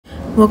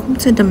Welcome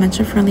to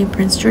Dementia Friendly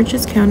Prince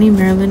George's County,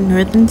 Maryland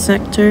Northern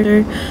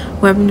Sector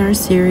webinar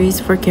series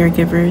for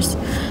caregivers.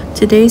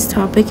 Today's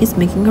topic is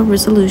Making a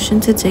Resolution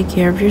to Take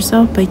Care of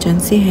Yourself by Jen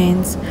C.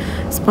 Haynes,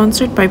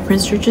 sponsored by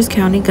Prince George's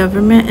County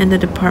Government and the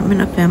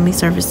Department of Family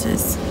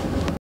Services.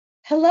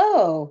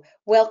 Hello,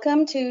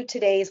 welcome to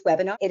today's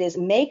webinar. It is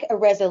Make a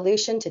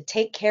Resolution to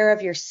Take Care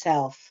of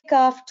Yourself. Kick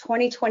off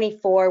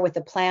 2024 with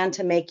a plan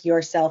to make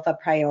yourself a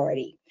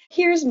priority.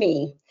 Here's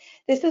me.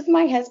 This is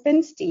my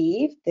husband,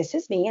 Steve. This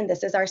is me, and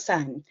this is our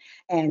son.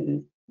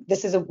 And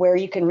this is where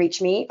you can reach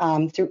me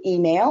through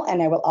email,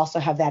 and I will also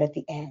have that at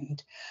the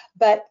end.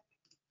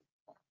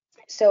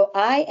 So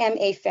I am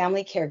a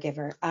family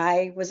caregiver.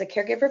 I was a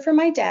caregiver for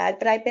my dad,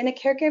 but I've been a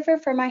caregiver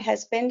for my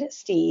husband,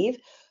 Steve,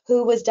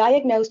 who was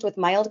diagnosed with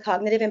mild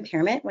cognitive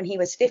impairment when he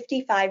was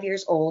 55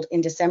 years old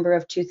in December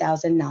of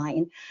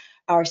 2009.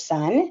 Our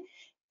son,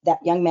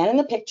 that young man in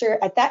the picture,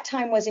 at that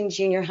time was in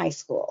junior high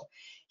school.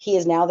 He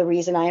is now the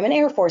reason I am an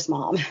Air Force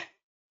mom.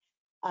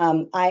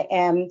 I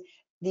am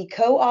the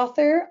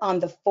co-author on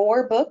the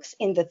 4 books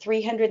in the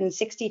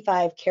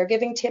 365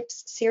 Caregiving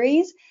Tips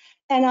series,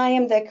 and I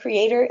am the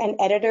creator and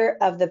editor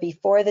of the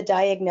Before the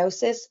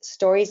Diagnosis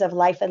Stories of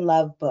Life and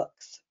Love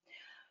books.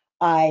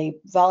 I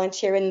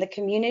volunteer in the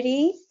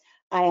community.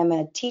 I am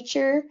a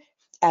teacher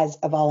as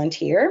a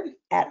volunteer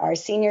at our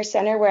senior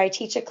center where I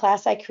teach a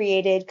class I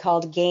created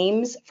called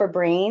Games for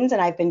Brains,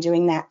 and I've been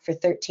doing that for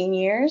 13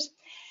 years.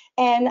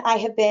 And I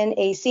have been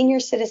a senior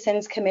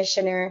citizens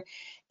commissioner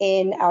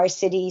in our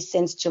city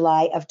since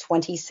July of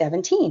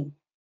 2017.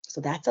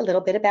 So that's a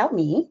little bit about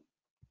me.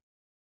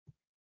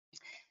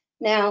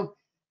 Now,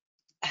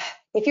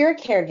 if you're a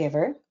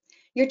caregiver,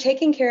 you're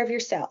taking care of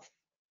yourself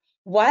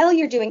while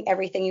you're doing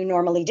everything you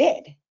normally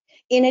did.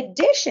 In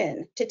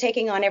addition to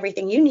taking on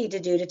everything you need to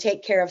do to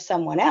take care of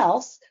someone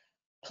else,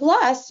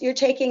 plus you're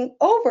taking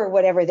over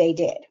whatever they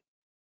did.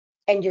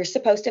 And you're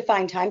supposed to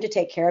find time to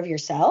take care of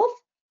yourself.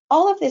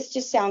 All of this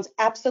just sounds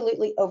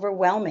absolutely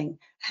overwhelming.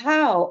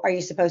 How are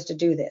you supposed to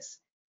do this?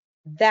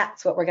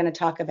 That's what we're going to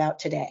talk about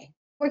today.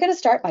 We're going to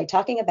start by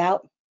talking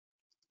about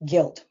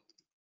guilt.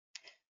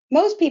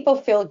 Most people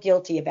feel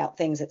guilty about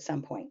things at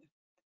some point.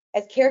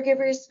 As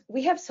caregivers,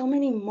 we have so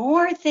many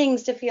more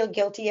things to feel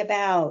guilty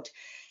about.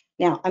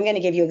 Now, I'm going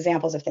to give you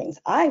examples of things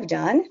I've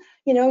done.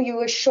 You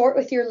were short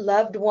with your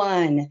loved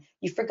one.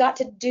 You forgot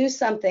to do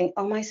something.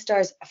 Oh, my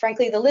stars.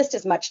 Frankly, the list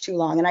is much too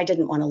long, and I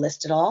didn't want to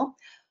list it all.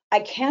 I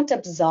can't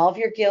absolve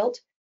your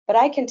guilt, but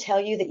I can tell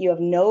you that you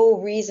have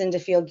no reason to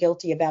feel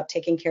guilty about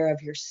taking care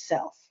of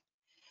yourself.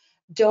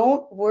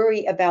 Don't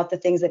worry about the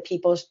things that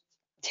people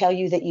tell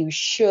you that you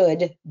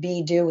should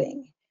be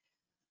doing.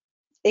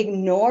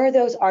 Ignore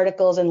those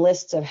articles and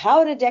lists of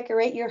how to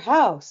decorate your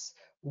house,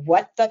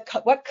 what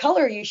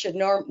color you should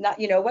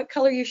what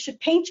color you should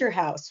paint your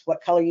house,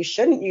 what color you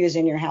shouldn't use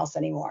in your house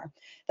anymore,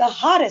 the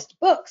hottest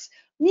books,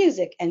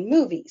 music, and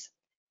movies.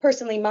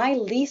 Personally, my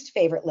least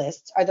favorite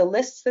lists are the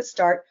lists that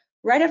start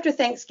right after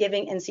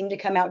Thanksgiving and seem to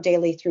come out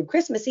daily through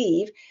Christmas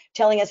Eve,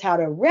 telling us how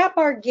to wrap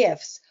our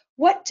gifts,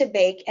 what to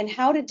bake, and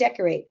how to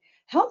decorate.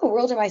 How in the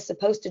world am I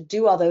supposed to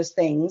do all those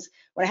things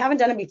when I haven't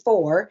done it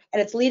before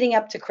and it's leading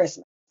up to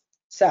Christmas?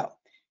 So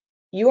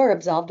you are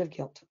absolved of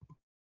guilt.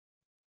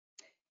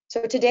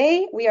 So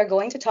today we are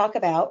going to talk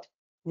about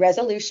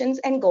resolutions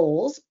and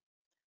goals,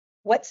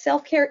 what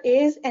self-care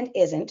is and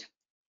isn't,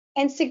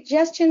 and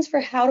suggestions for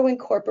how to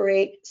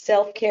incorporate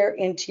self-care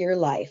into your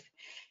life.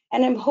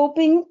 And I'm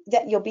hoping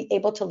that you'll be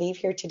able to leave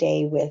here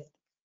today with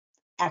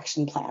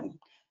action plan.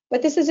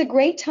 But this is a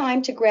great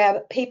time to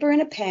grab paper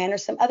and a pen or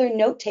some other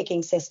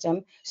note-taking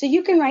system so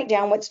you can write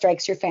down what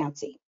strikes your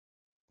fancy.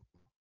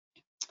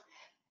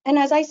 And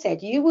as I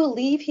said, you will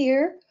leave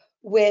here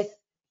with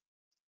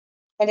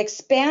an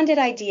expanded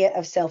idea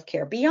of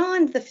self-care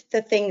beyond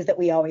the things that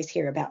we always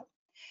hear about.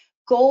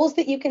 Goals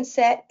that you can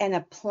set and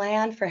a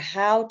plan for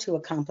how to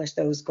accomplish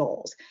those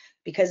goals.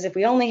 Because if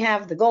we only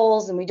have the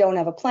goals and we don't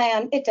have a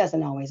plan, it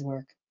doesn't always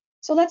work.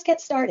 So let's get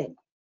started.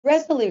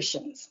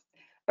 Resolutions.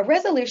 A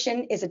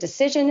resolution is a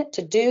decision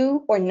to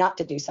do or not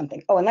to do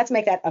something. Oh, and let's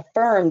make that a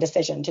firm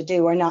decision to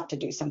do or not to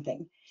do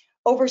something.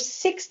 Over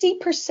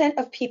 60%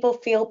 of people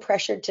feel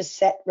pressured to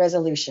set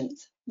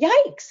resolutions.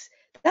 Yikes!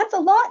 That's a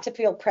lot to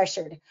feel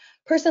pressured.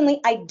 Personally,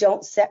 I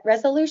don't set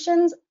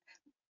resolutions.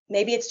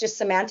 Maybe it's just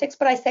semantics,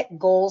 but I set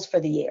goals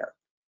for the year.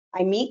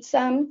 I meet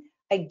some,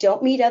 I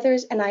don't meet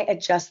others, and I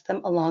adjust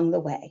them along the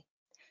way.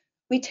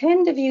 We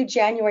tend to view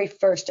January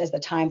 1st as the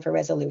time for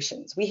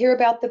resolutions. We hear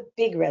about the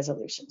big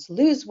resolutions: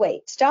 lose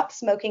weight, stop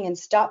smoking, and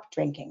stop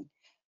drinking.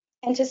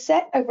 And to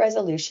set a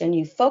resolution,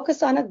 you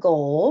focus on a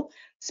goal,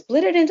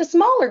 split it into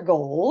smaller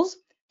goals,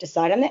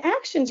 decide on the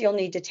actions you'll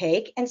need to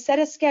take, and set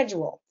a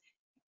schedule.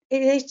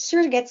 It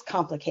sure gets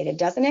complicated,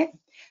 doesn't it?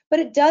 But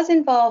it does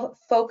involve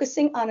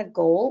focusing on a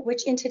goal,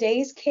 which in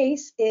today's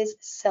case is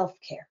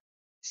self-care.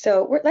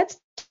 So let's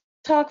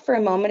talk for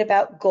a moment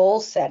about goal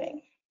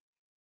setting.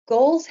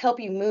 Goals help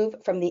you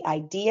move from the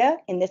idea,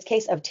 in this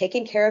case, of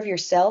taking care of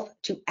yourself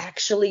to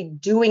actually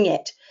doing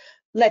it.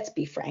 Let's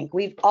be frank.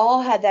 We've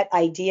all had that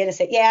idea to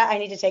say, yeah, I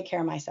need to take care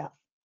of myself.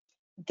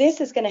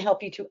 This is going to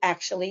help you to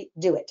actually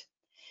do it.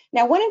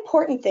 Now, one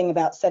important thing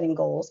about setting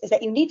goals is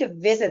that you need to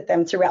visit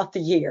them throughout the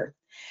year.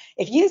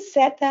 If you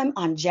set them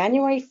on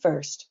January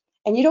 1st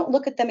and you don't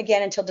look at them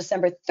again until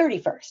December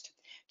 31st,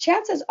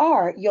 chances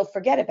are you'll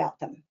forget about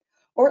them.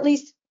 Or at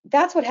least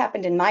that's what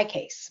happened in my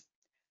case.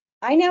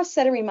 I now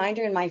set a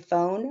reminder in my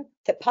phone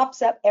that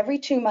pops up every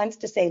 2 months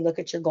to say, look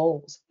at your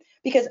goals.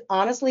 Because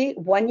honestly,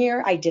 one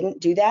year I didn't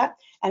do that.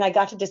 And I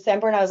got to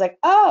December and I was like,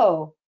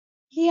 oh,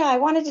 yeah, I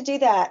wanted to do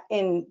that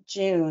in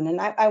June.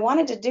 And I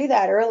wanted to do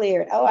that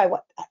earlier.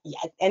 Yeah.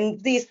 And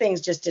these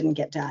things just didn't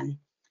get done.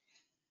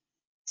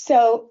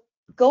 So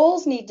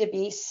goals need to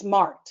be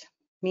SMART,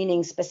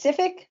 meaning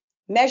specific,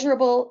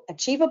 measurable,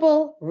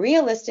 achievable,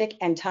 realistic,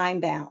 and time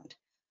bound.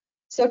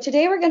 So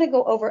today we're going to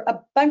go over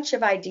a bunch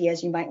of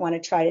ideas you might want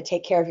to try to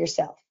take care of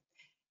yourself.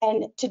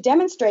 And to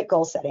demonstrate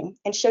goal setting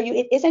and show you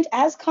it isn't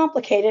as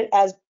complicated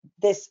as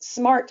this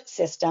SMART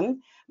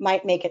system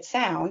might make it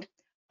sound,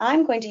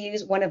 I'm going to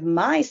use one of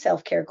my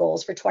self-care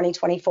goals for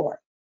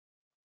 2024.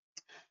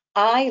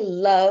 I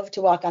love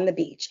to walk on the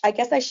beach. I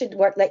guess I should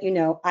let you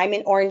know I'm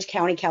in Orange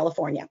County,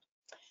 California.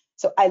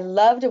 So I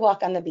love to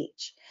walk on the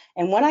beach.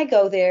 And when I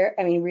go there,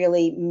 I mean,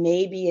 really,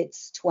 maybe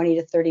it's 20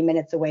 to 30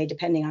 minutes away,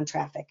 depending on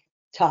traffic,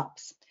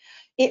 tops.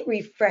 It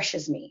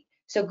refreshes me.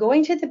 So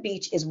going to the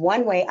beach is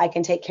one way I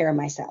can take care of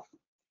myself.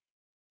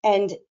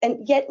 And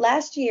yet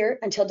last year,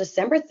 until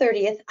December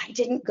 30th, I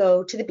didn't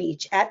go to the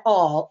beach at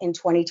all in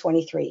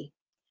 2023.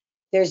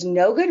 There's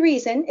no good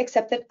reason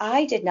except that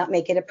I did not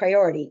make it a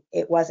priority.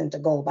 It wasn't a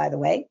goal, by the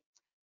way.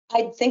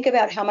 I'd think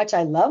about how much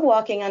I love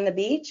walking on the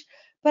beach,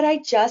 but I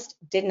just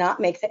did not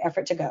make the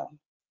effort to go.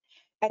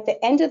 At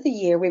the end of the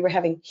year, we were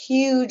having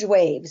huge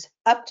waves,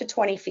 up to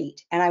 20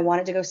 feet, and I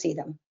wanted to go see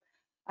them.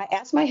 I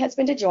asked my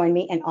husband to join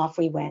me, and off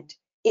we went.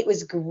 It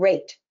was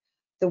great.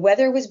 The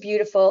weather was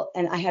beautiful,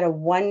 and I had a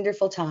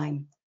wonderful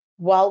time.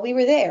 While we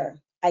were there,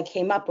 I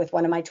came up with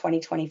one of my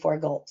 2024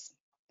 goals.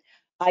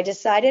 I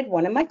decided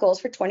one of my goals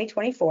for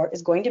 2024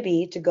 is going to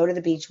be to go to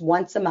the beach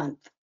once a month.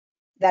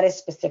 That is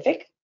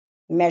specific,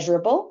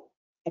 measurable,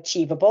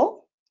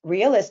 achievable,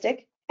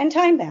 realistic, and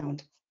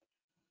time-bound.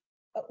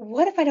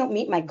 What if I don't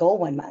meet my goal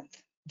one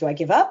month? Do I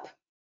give up?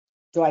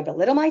 Do I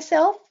belittle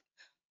myself?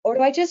 Or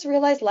do I just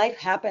realize life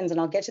happens and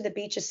I'll get to the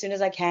beach as soon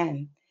as I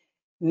can?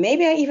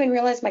 Maybe I even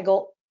realize my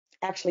goal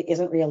actually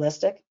isn't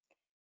realistic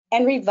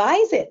and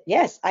revise it.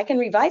 Yes, I can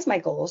revise my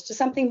goals to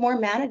something more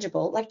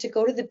manageable, like to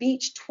go to the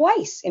beach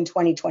twice in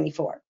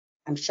 2024.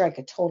 I'm sure I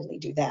could totally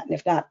do that. And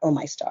if not, oh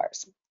my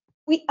stars.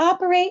 We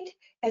operate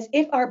as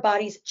if our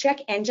body's check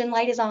engine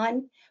light is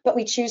on, but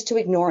we choose to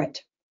ignore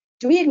it.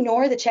 Do we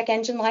ignore the check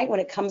engine light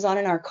when it comes on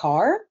in our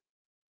car?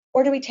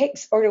 Or do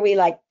we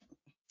like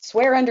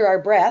swear under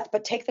our breath,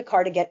 but take the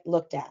car to get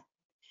looked at?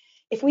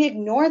 If we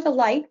ignore the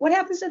light, what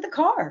happens to the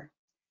car?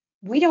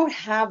 We don't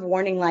have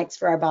warning lights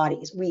for our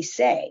bodies. We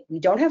say we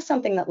don't have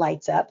something that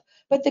lights up,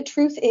 but the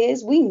truth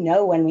is we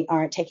know when we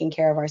aren't taking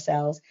care of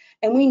ourselves,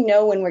 and we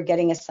know when we're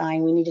getting a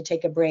sign we need to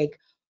take a break,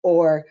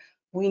 or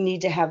we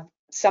need to have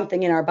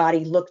something in our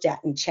body looked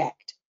at and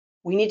checked.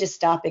 We need to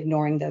stop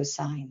ignoring those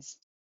signs.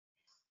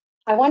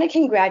 I want to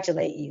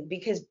congratulate you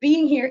because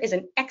being here is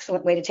an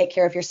excellent way to take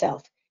care of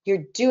yourself.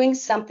 You're doing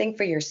something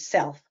for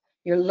yourself.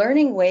 You're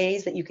learning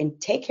ways that you can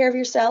take care of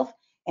yourself.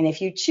 And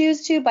if you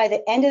choose to, by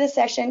the end of the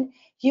session,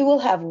 you will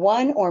have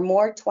one or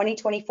more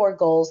 2024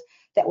 goals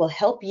that will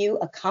help you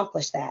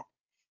accomplish that.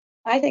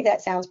 I think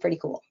that sounds pretty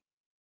cool.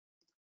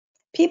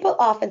 People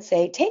often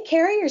say, take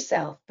care of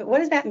yourself. But what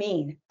does that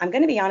mean? I'm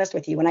going to be honest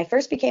with you. When I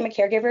first became a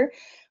caregiver,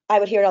 I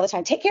would hear it all the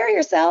time. Take care of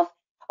yourself.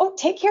 Oh,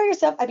 take care of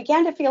yourself. I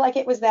began to feel like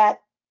it was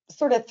that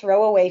sort of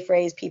throwaway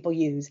phrase people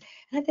use.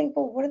 And I think,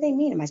 well, what do they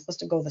mean? Am I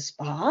supposed to go to the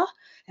spa?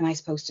 Am I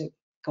supposed to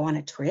go on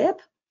a trip?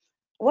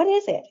 What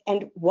is it?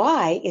 And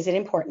why is it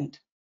important?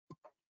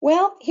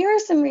 Well, here are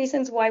some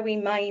reasons why we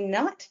might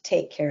not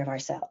take care of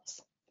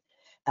ourselves.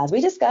 As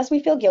we discussed, we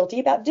feel guilty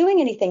about doing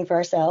anything for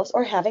ourselves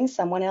or having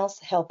someone else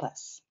help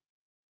us.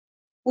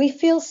 We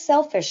feel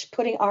selfish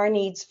putting our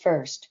needs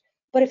first.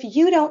 But if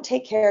you don't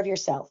take care of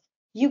yourself,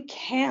 you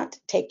can't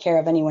take care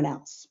of anyone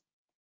else.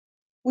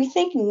 We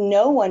think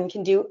no one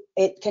can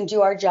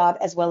do our job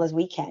as well as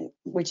we can,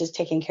 which is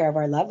taking care of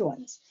our loved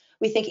ones.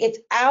 We think it's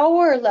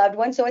our loved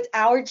one, so it's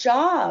our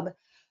job.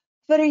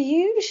 But are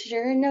you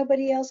sure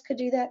nobody else could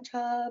do that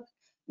job?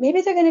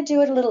 Maybe they're going to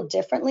do it a little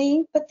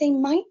differently, but they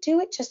might do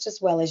it just as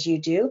well as you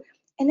do,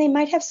 and they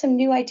might have some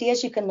new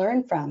ideas you can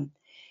learn from.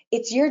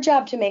 It's your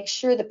job to make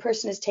sure the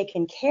person is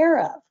taken care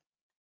of,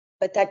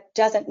 but that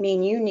doesn't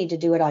mean you need to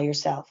do it all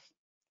yourself.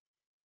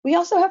 We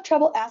also have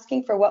trouble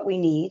asking for what we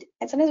need,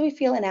 and sometimes we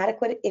feel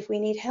inadequate if we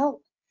need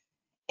help.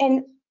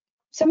 And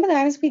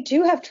sometimes we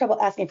do have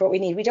trouble asking for what we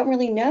need. We don't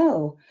really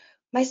know.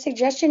 My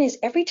suggestion is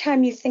every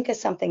time you think of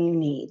something you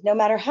need, no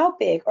matter how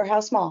big or how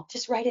small,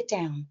 just write it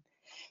down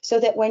so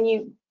that when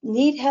you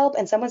need help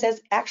and someone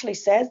actually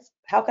says,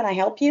 how can I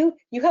help you?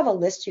 You have a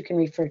list you can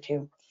refer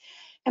to.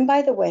 And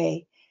by the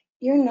way,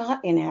 you're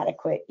not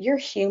inadequate. You're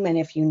human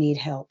if you need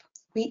help.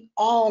 We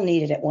all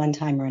need it at one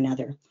time or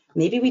another.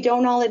 Maybe we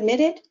don't all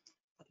admit it,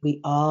 but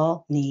We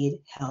all need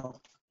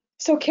help.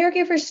 So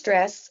caregiver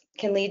stress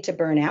can lead to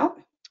burnout,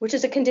 which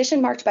is a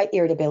condition marked by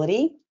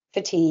irritability,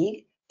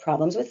 fatigue,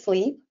 problems with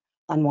sleep,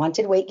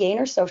 unwanted weight gain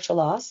or social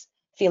loss,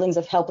 feelings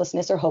of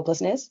helplessness or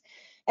hopelessness,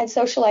 and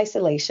social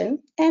isolation.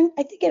 And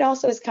I think it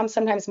also has come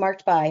sometimes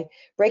marked by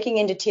breaking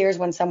into tears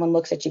when someone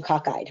looks at you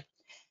cockeyed.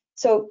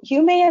 So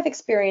you may have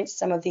experienced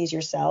some of these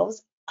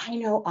yourselves. I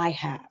know I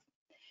have.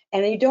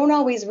 And you don't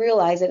always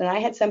realize it. And I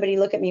had somebody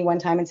look at me one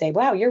time and say,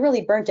 wow, you're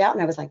really burnt out.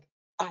 And I was like,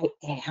 I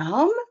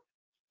am?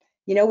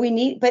 You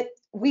know, but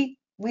we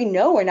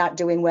know we're not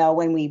doing well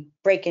when we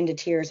break into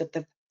tears at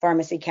the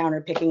pharmacy counter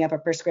picking up a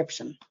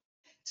prescription.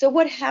 So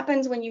what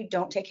happens when you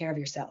don't take care of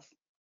yourself?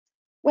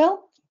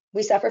 Well,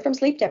 we suffer from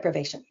sleep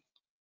deprivation.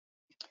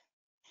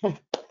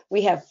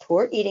 We have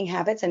poor eating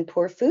habits and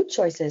poor food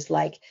choices,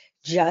 like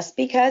just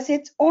because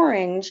it's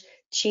orange,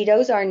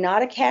 Cheetos are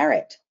not a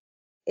carrot.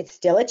 It's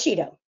still a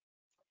Cheeto.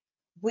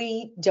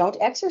 We don't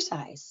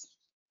exercise.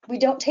 We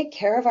don't take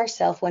care of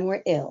ourselves when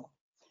we're ill.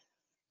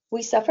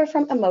 We suffer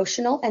from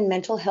emotional and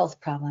mental health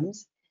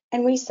problems,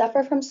 and we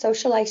suffer from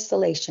social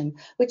isolation,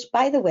 which,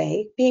 by the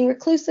way, being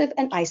reclusive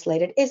and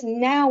isolated is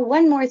now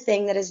one more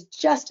thing that is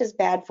just as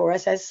bad for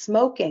us as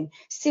smoking.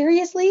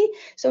 Seriously?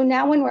 So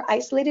now when we're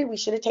isolated, we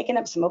should have taken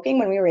up smoking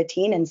when we were a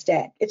teen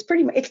instead. It's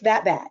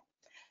that bad.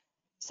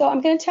 So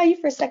I'm going to tell you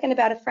for a second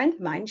about a friend of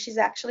mine. She's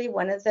actually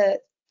one of the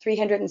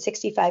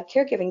 365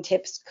 Caregiving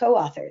Tips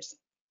co-authors.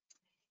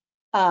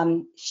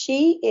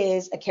 She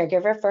is a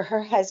caregiver for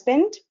her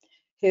husband,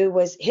 who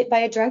was hit by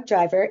a drunk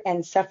driver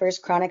and suffers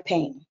chronic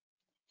pain.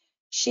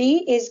 She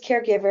is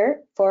caregiver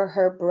for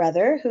her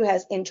brother, who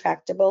has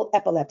intractable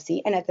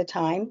epilepsy, and at the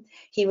time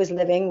he was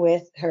living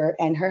with her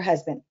and her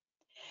husband.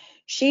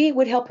 She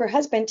would help her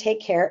husband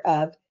take care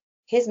of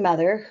his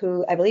mother,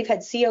 who I believe had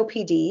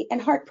COPD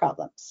and heart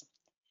problems.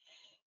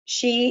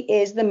 She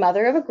is the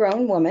mother of a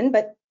grown woman,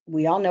 but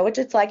we all know what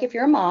it's like if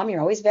you're a mom, you're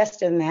always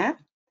vested in that.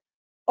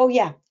 Oh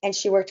yeah, and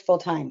she worked full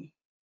time.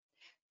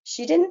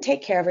 She didn't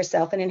take care of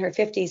herself, and in her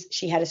 50s,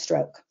 she had a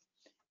stroke.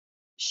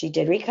 She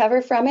did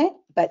recover from it,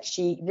 but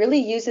she really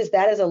uses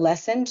that as a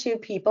lesson to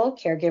people,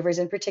 caregivers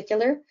in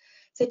particular,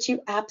 that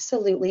you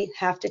absolutely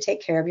have to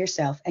take care of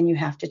yourself and you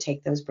have to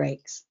take those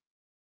breaks.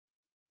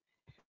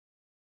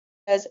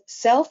 Because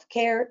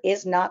self-care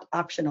is not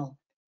optional,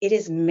 it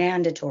is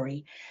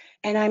mandatory.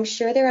 And I'm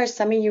sure there are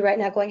some of you right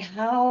now going,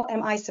 how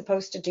am I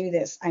supposed to do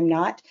this? I'm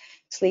not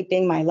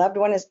sleeping, my loved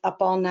one is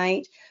up all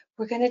night.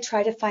 We're going to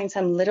try to find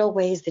some little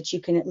ways that you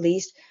can at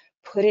least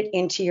put it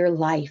into your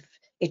life.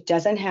 It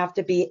doesn't have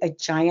to be a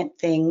giant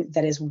thing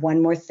that is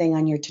one more thing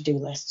on your to-do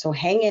list. So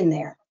hang in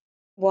there.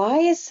 Why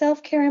is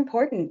self-care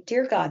important?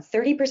 Dear God,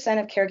 30%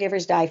 of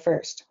caregivers die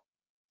first.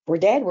 We're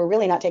dead, we're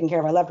really not taking care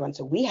of our loved ones.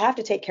 So we have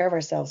to take care of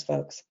ourselves,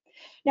 folks.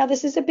 Now,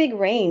 this is a big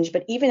range,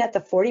 but even at the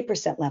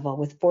 40% level,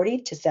 with 40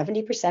 to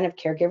 70% of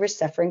caregivers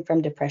suffering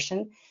from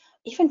depression,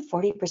 even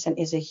 40%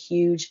 is a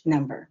huge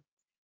number.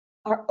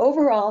 Our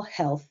overall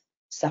health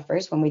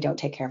suffers when we don't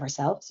take care of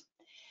ourselves.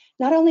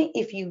 Not only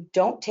if you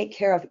don't take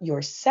care of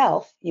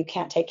yourself, you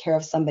can't take care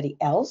of somebody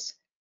else,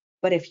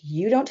 but if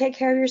you don't take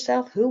care of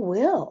yourself, who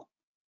will?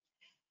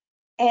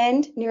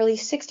 And nearly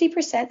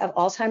 60% of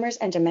Alzheimer's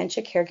and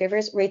dementia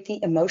caregivers rate the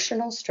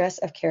emotional stress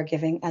of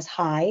caregiving as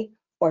high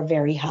or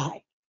very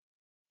high.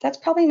 That's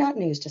probably not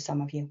news to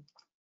some of you.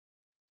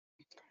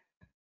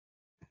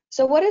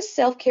 So what does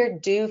self-care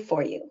do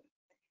for you?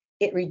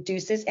 It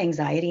reduces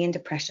anxiety and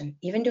depression,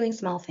 even doing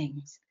small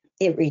things.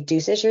 It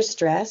reduces your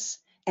stress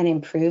and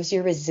improves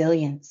your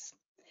resilience.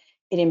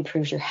 It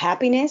improves your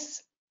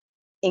happiness,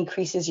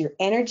 increases your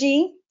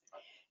energy,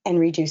 and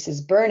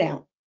reduces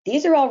burnout.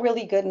 These are all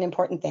really good and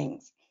important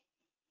things.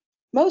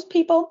 Most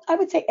people, I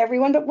would say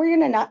everyone, but we're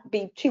going to not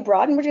be too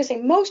broad, and we're going to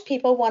say most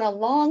people want a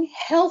long,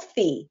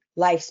 healthy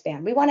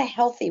lifespan. We want a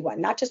healthy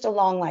one, not just a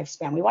long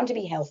lifespan. We want to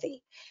be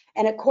healthy.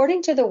 And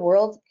according to the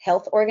World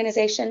Health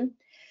Organization,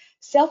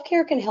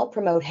 self-care can help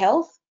promote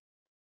health,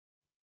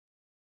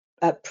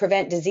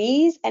 prevent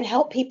disease, and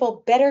help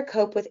people better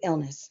cope with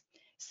illness.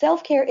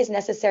 Self-care is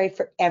necessary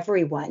for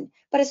everyone,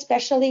 but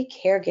especially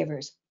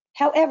caregivers.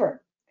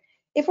 However,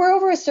 if we're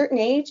over a certain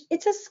age,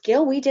 it's a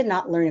skill we did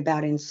not learn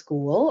about in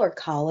school or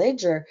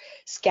college or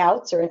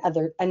Scouts or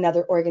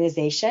another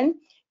organization.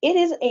 It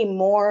is a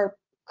more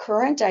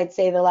current, I'd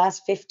say the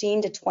last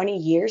 15 to 20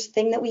 years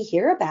thing that we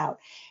hear about.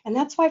 And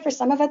that's why for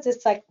some of us,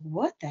 it's like,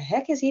 what the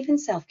heck is even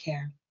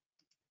self-care?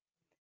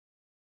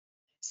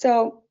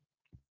 So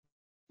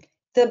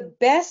the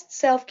best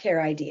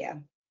self-care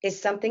idea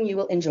is something you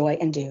will enjoy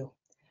and do.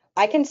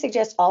 I can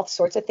suggest all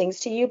sorts of things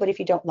to you, but if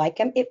you don't like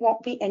them, it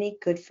won't be any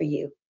good for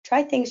you.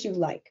 Try things you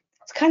like.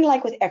 It's kind of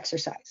like with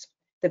exercise.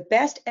 The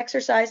best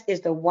exercise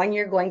is the one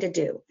you're going to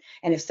do.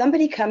 And if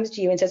somebody comes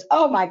to you and says,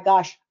 oh my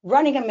gosh,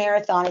 running a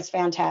marathon is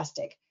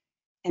fantastic,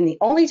 and the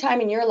only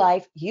time in your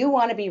life you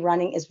want to be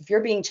running is if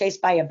you're being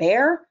chased by a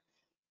bear,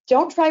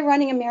 don't try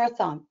running a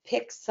marathon.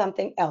 Pick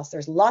something else.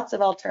 There's lots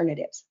of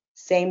alternatives.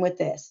 Same with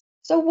this.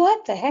 So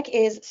what the heck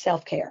is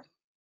self-care?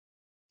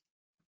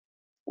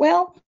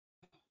 Well,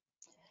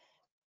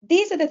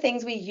 These are the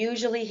things we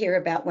usually hear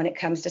about when it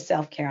comes to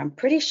self-care. I'm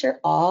pretty sure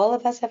all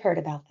of us have heard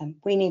about them.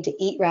 We need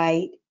to eat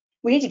right.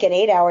 We need to get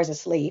 8 hours of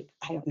sleep.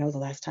 I don't know the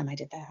last time I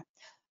did that.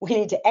 We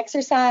need to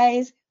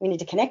exercise. We need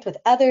to connect with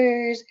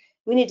others.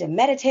 We need to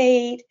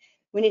meditate.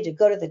 We need to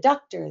go to the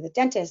doctor, the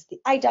dentist, the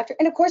eye doctor,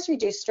 and of course,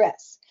 reduce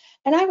stress.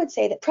 And I would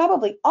say that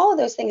probably all of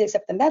those things,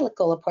 except the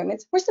medical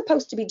appointments, we're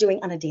supposed to be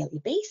doing on a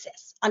daily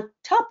basis on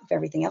top of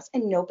everything else.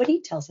 And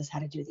nobody tells us how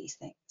to do these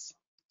things.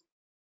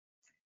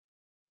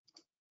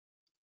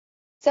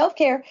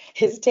 Self-care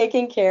is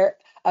taking care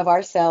of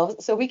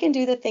ourselves so we can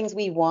do the things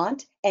we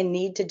want and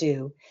need to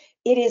do.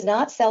 It is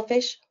not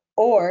selfish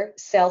or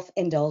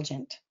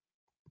self-indulgent.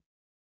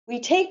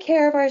 We take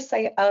care of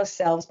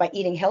ourselves by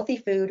eating healthy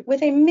food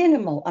with a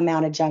minimal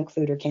amount of junk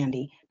food or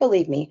candy.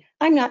 Believe me,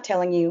 I'm not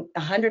telling you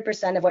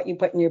 100% of what you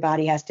put in your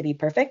body has to be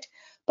perfect,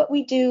 but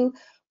we do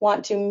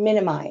want to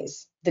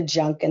minimize the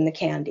junk and the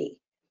candy.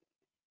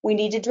 We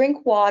need to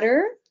drink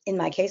water. In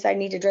my case, I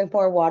need to drink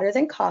more water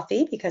than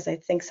coffee because I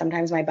think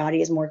sometimes my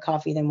body is more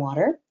coffee than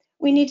water.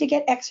 We need to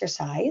get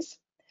exercise.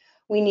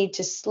 We need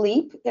to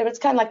sleep. It's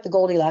kind of like the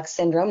Goldilocks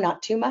syndrome,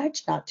 not too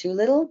much, not too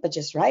little, but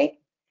just right.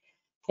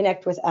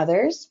 Connect with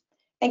others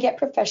and get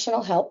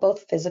professional help,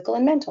 both physical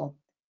and mental.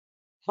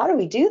 How do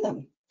we do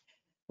them?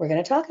 We're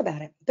going to talk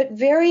about it, but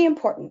very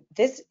important.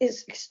 This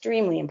is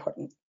extremely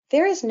important.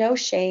 There is no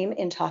shame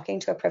in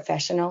talking to a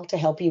professional to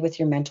help you with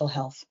your mental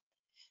health.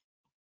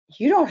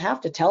 You don't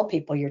have to tell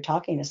people you're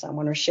talking to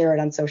someone or share it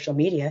on social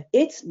media.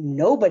 It's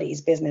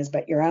nobody's business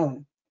but your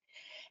own.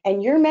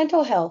 And your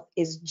mental health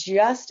is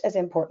just as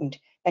important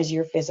as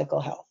your physical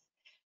health.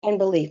 And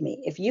believe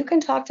me, if you can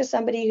talk to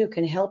somebody who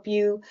can help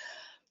you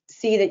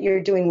see that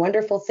you're doing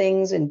wonderful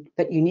things,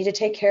 but you need to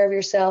take care of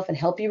yourself and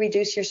help you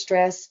reduce your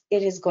stress,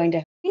 it is going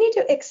to, we need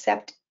to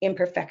accept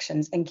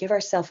imperfections and give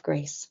ourselves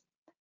grace.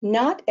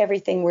 Not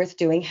everything worth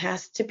doing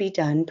has to be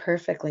done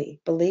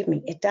perfectly. Believe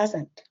me, it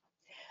doesn't.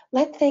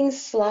 Let things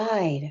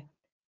slide.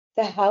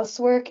 The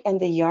housework and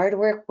the yard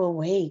work will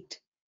wait.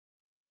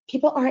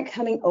 People aren't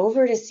coming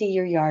over to see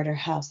your yard or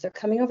house. They're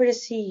coming over to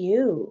see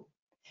you.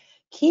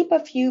 Keep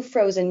a few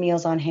frozen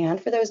meals on hand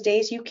for those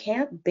days you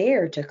can't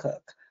bear to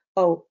cook.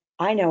 Oh,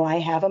 I know I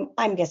have them.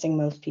 I'm guessing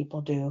most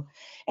people do.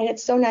 And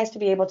it's so nice to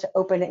be able to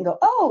open it and go,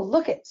 oh,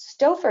 look at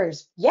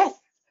Stouffer's. Yes,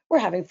 we're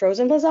having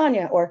frozen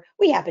lasagna, or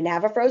we happen to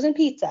have a frozen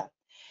pizza.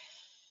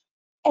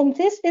 And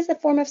this is a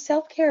form of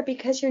self-care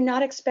because you're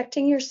not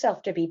expecting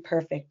yourself to be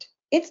perfect.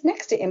 It's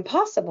next to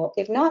impossible,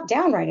 if not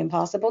downright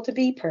impossible, to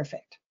be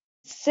perfect.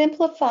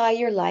 Simplify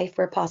your life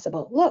where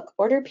possible. Look,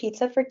 order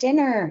pizza for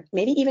dinner.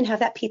 Maybe even have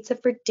that pizza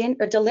for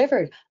dinner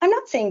delivered. I'm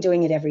not saying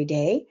doing it every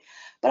day,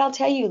 but I'll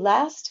tell you,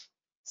 last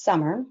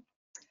summer,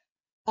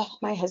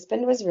 my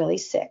husband was really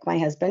sick. My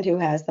husband who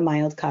has the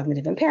mild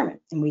cognitive impairment,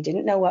 and we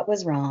didn't know what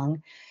was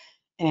wrong.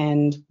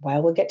 And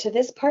while we'll get to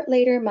this part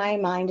later, my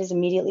mind is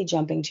immediately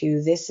jumping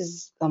to this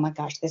is, oh my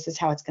gosh, this is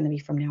how it's going to be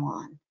from now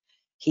on.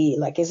 He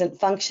isn't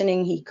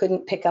functioning. He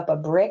couldn't pick up a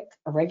brick,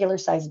 a regular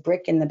sized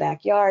brick in the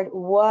backyard.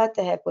 What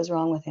the heck was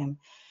wrong with him?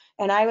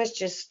 And I was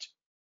just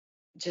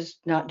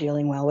not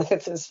dealing well with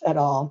this at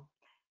all.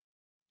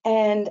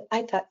 And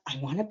I thought, I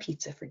want a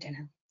pizza for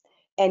dinner.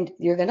 And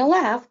you're going to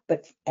laugh,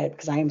 but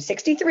because I am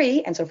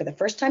 63. And so for the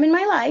first time in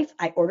my life,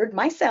 I ordered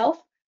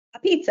myself a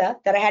pizza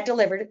that I had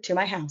delivered to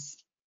my house.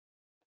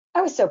 I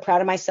was so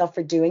proud of myself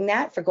for doing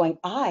that, for going,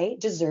 I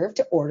deserve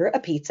to order a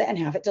pizza and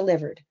have it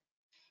delivered.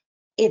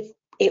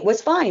 It was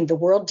fine. The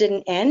world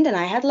didn't end and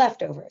I had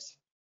leftovers.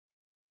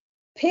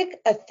 Pick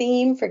a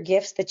theme for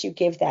gifts that you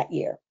give that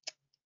year.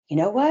 You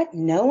know what?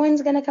 No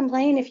one's going to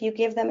complain if you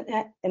give them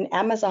an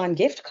Amazon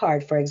gift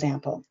card, for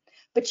example.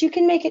 But you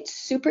can make it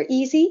super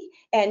easy.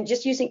 And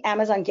just using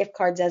Amazon gift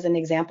cards as an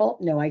example,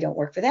 no, I don't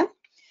work for them.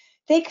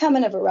 They come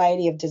in a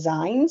variety of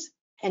designs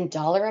and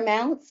dollar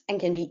amounts and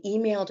can be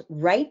emailed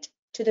right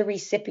to the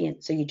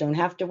recipient. So you don't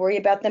have to worry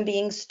about them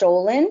being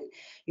stolen.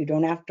 You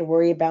don't have to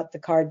worry about the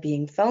card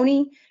being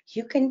phony.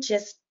 You can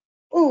just,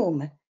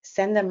 boom,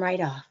 send them right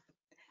off.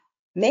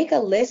 Make a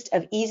list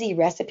of easy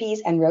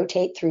recipes and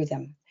rotate through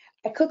them.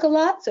 I cook a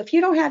lot, so if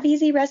you don't have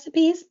easy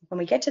recipes, when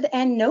we get to the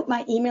end, note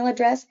my email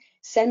address,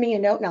 send me a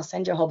note and I'll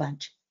send you a whole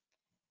bunch.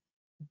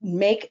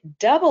 Make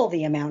double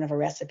the amount of a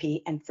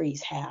recipe and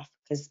freeze half,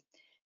 because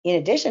in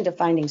addition to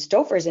finding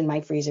Stouffer's in my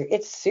freezer,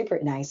 it's super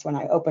nice when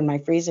I open my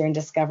freezer and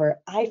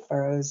discover I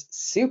froze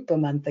soup a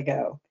month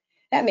ago.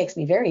 That makes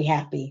me very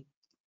happy.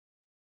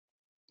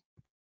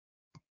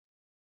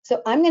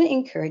 So I'm going to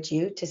encourage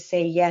you to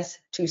say yes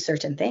to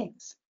certain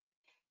things.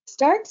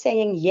 Start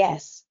saying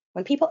yes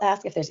when people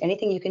ask if there's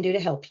anything you can do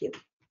to help you.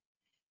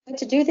 But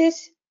to do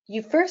this,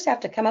 you first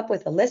have to come up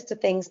with a list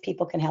of things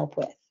people can help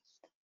with.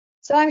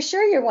 So I'm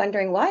sure you're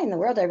wondering why in the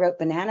world I wrote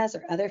bananas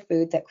or other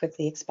food that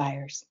quickly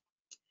expires.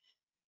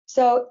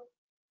 So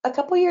a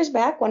couple years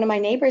back, one of my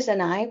neighbors and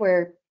I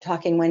were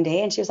talking one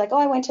day and she was like, oh,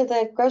 I went to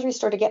the grocery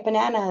store to get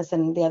bananas.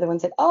 And the other one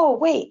said, oh,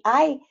 wait,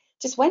 I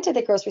just went to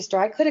the grocery store.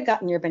 I could have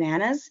gotten your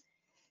bananas.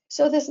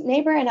 So this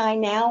neighbor and I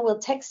now will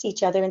text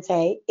each other and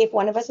say, if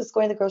one of us is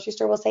going to the grocery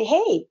store, we'll say,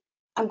 hey,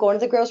 I'm going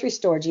to the grocery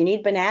store. Do you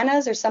need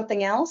bananas or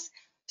something else?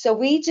 So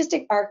we just,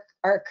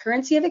 our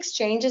currency of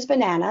exchange is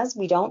bananas.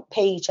 We don't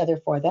pay each other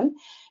for them.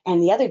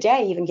 And the other day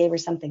I even gave her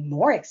something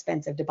more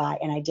expensive to buy,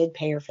 and I did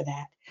pay her for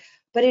that.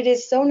 But it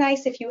is so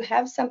nice if you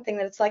have something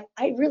that it's like,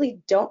 I really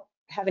don't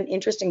have an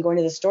interest in going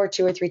to the store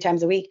 2 or 3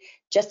 times a week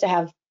just to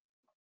have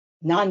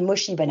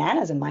non-mushy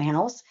bananas in my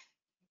house.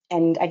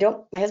 And my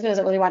husband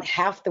doesn't really want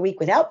half the week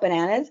without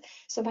bananas.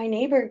 So my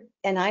neighbor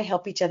and I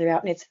help each other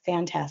out, and it's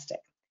fantastic.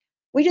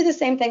 We do the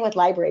same thing with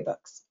library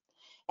books.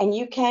 And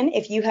you can,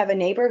 if you have a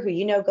neighbor who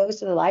you know goes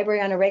to the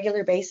library on a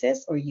regular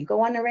basis, or you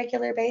go on a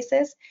regular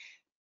basis,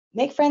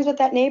 make friends with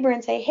that neighbor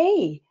and say,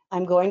 hey,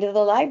 I'm going to the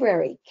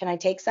library. Can I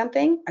take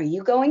something? Are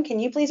you going? Can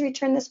you please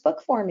return this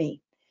book for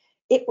me?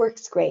 It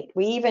works great.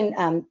 We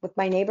even, with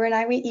my neighbor and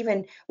I, we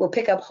even will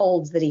pick up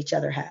holds that each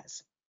other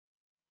has.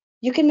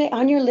 You can make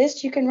on your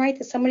list, you can write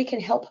that somebody can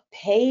help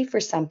pay for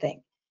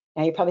something.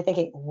 Now you're probably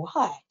thinking,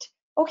 what?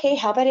 Okay,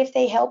 how about if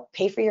they help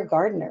pay for your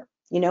gardener?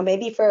 You know,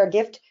 maybe for a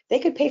gift, they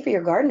could pay for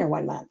your gardener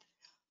 1 month,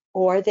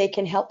 or they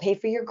can help pay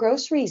for your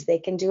groceries. They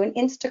can do an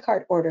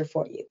Instacart order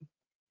for you.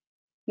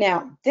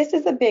 Now, this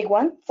is a big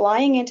one,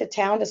 flying into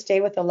town to stay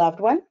with a loved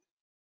one.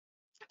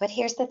 But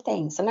here's the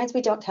thing, sometimes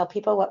we don't tell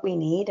people what we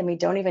need and we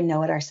don't even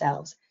know it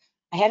ourselves.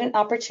 I had an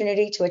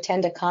opportunity to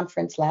attend a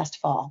conference last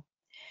fall,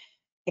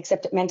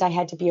 except it meant I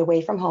had to be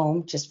away from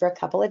home just for a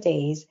couple of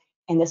days.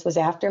 And this was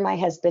after my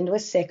husband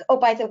was sick. Oh,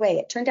 by the way,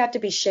 it turned out to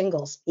be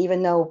shingles.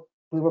 Even though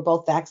we were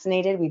both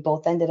vaccinated, we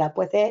both ended up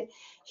with it.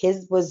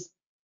 His was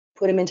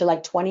put him into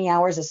like 20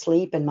 hours of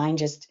sleep, and mine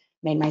just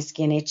made my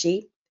skin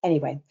itchy.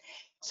 Anyway,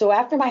 so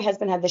after my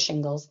husband had the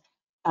shingles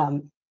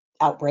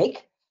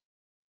outbreak,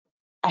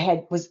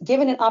 I was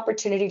given an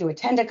opportunity to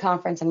attend a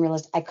conference and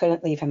realized I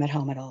couldn't leave him at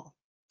home at all.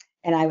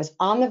 And I was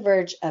on the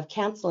verge of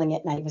canceling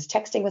it. And I was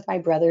texting with my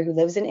brother who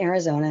lives in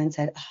Arizona and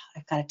said, oh,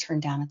 I've got to turn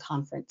down a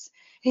conference.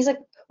 And he's like,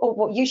 oh,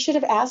 well, you should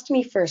have asked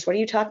me first. What are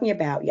you talking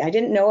about? I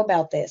didn't know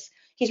about this.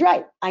 He's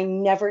right. I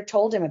never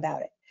told him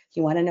about it.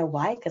 You want to know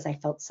why? Because I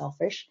felt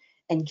selfish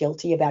and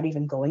guilty about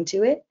even going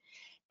to it.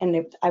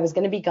 And I was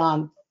going to be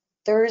gone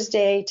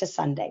Thursday to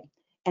Sunday.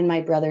 And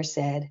my brother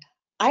said,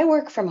 I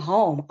work from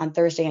home on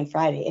Thursday and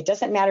Friday. It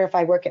doesn't matter if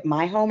I work at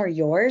my home or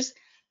yours.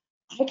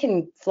 I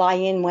can fly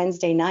in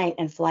Wednesday night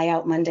and fly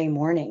out Monday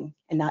morning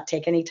and not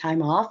take any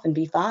time off and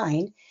be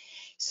fine.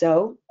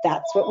 So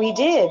that's what we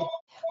did.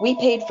 We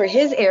paid for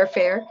his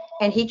airfare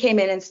and he came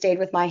in and stayed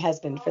with my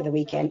husband for the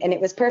weekend, and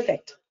it was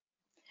perfect.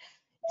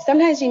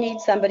 Sometimes you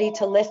need somebody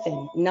to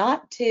listen,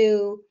 not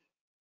to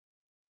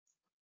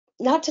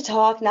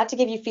talk, not to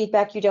give you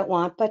feedback you don't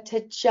want, but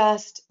to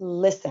just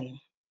listen.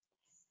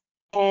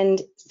 And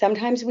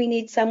sometimes we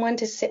need someone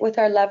to sit with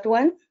our loved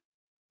one.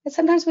 And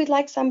sometimes we'd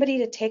like somebody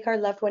to take our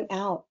loved one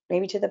out,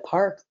 maybe to the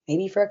park,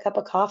 maybe for a cup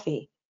of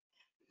coffee.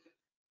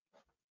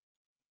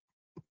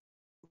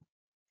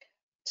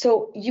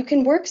 So you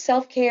can work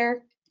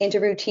self-care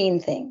into routine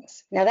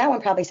things. Now that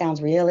one probably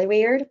sounds really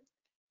weird,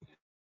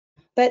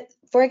 but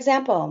for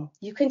example,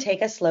 you can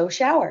take a slow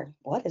shower.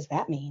 What does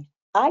that mean?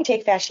 I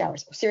take fast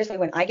showers. Seriously,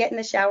 when I get in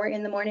the shower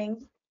in the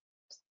morning,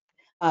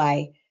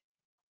 I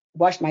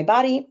wash my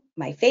body,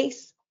 my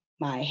face,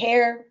 my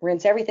hair,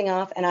 rinse everything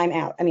off, and I'm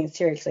out. I mean,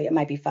 seriously, it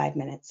might be 5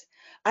 minutes.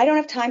 I don't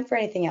have time for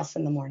anything else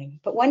in the morning.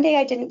 But one day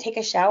I didn't take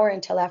a shower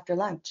until after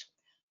lunch.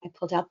 I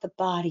pulled out the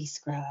body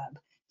scrub,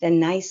 the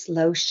nice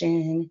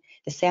lotion,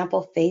 the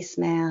sample face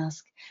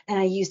mask, and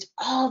I used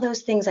all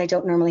those things I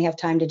don't normally have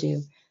time to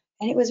do.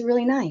 And it was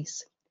really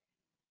nice.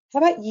 How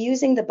about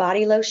using the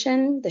body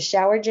lotion, the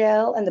shower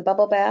gel, and the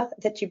bubble bath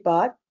that you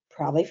bought,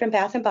 probably from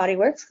Bath and Body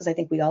Works, because I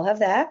think we all have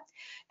that,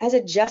 as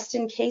a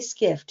just-in-case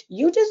gift?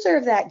 You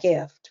deserve that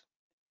gift.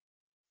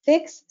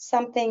 Fix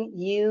something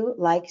you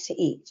like to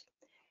eat.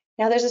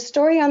 Now, there's a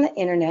story on the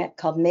internet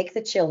called Make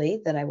the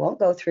Chili that I won't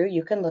go through.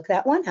 You can look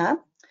that one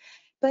up.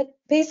 But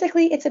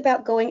basically, it's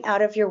about going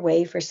out of your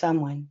way for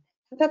someone.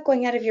 About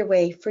going out of your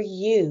way for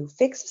you.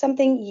 Fix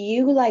something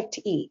you like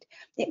to eat.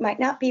 It might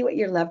not be what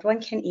your loved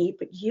one can eat,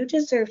 but you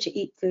deserve to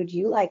eat food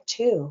you like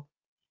too.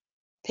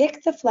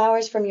 Pick the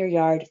flowers from your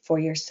yard for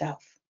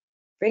yourself.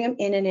 Bring them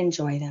in and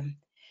enjoy them.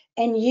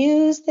 And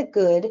use the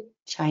good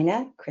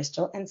china,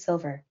 crystal, and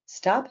silver.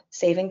 Stop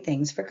saving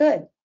things for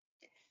good.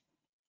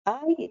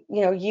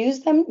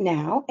 Use them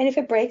now, and if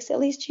it breaks, at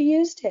least you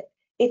used it.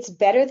 It's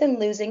better than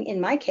losing,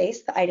 in my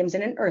case, the items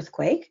in an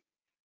earthquake,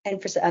 and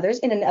for others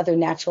in another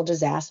natural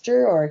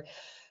disaster, or,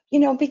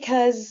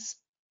 because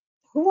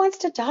who wants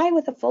to die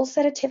with a full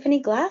set of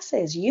Tiffany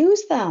glasses?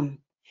 Use them.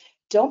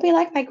 Don't be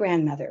like my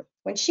grandmother.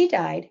 When she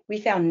died, we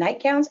found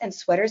nightgowns and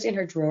sweaters in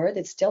her drawer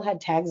that still had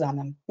tags on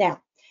them.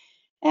 Now,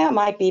 that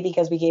might be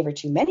because we gave her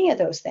too many of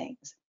those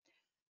things.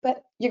 But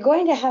if you're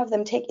going to have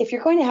them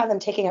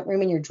taking up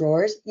room in your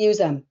drawers, use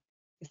them.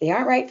 If they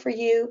aren't right for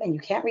you and you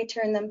can't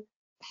return them,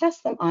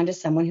 pass them on to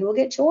someone who will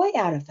get joy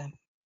out of them.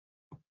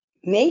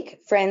 Make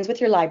friends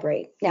with your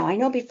library. Now, I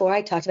know before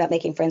I talked about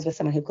making friends with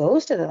someone who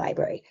goes to the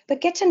library,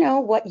 but get to know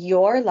what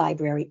your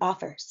library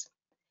offers.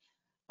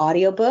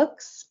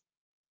 Audiobooks,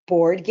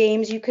 board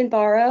games you can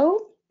borrow,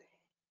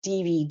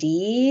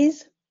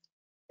 DVDs,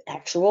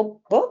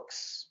 actual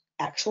books,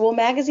 actual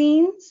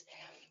magazines.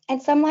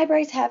 And some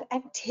libraries have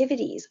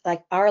activities,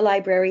 like our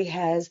library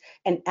has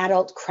an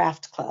adult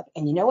craft club.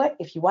 And you know what?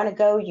 If you want to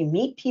go, you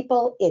meet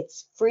people,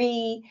 it's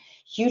free.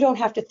 You don't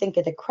have to think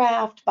of the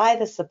craft, buy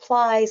the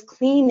supplies,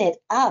 clean it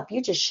up.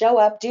 You just show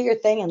up, do your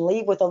thing, and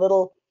leave with a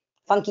little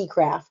funky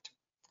craft.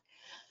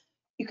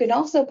 You can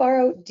also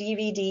borrow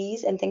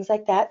DVDs and things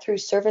like that through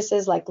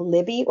services like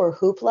Libby or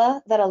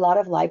Hoopla that a lot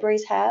of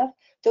libraries have.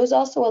 Those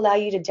also allow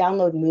you to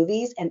download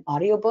movies and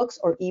audiobooks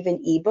or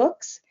even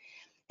ebooks.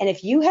 And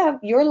if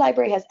your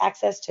library has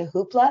access to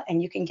Hoopla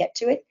and you can get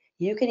to it,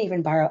 you can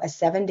even borrow a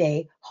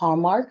 7-day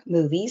Hallmark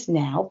Movies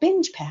Now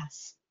binge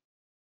pass.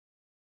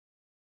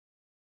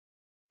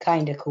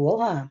 Kind of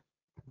cool, huh?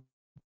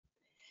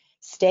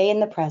 Stay in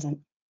the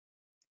present.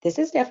 This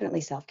is definitely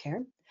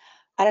self-care.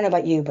 I don't know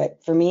about you,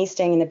 but for me,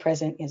 staying in the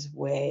present is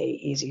way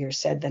easier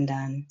said than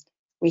done.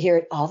 We hear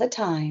it all the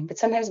time, but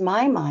sometimes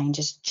my mind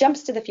just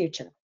jumps to the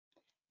future.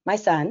 My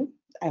son,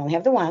 I only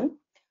have the one,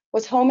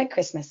 was home at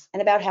Christmas,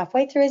 and about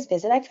halfway through his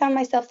visit, I found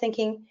myself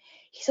thinking,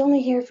 he's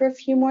only here for a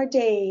few more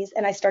days,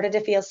 and I started to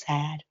feel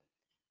sad.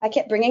 I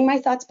kept bringing my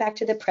thoughts back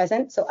to the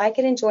present so I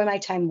could enjoy my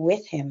time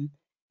with him,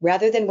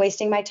 rather than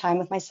wasting my time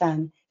with my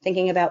son,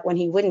 thinking about when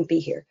he wouldn't be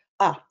here.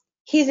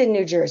 He's in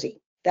New Jersey.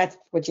 That's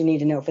what you need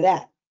to know for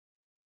that.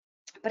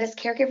 But as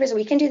caregivers,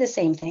 we can do the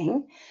same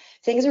thing.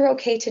 Things are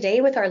okay today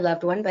with our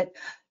loved one, but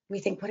we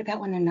think, what about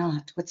when they're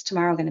not? What's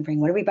tomorrow going to bring?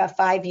 What are we about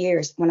 5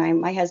 years?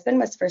 When my husband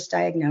was first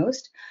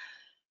diagnosed,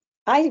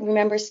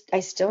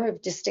 I still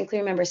distinctly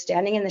remember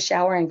standing in the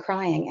shower and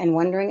crying and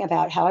wondering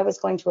about how I was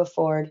going to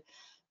afford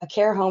a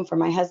care home for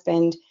my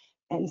husband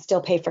and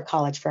still pay for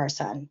college for our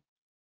son.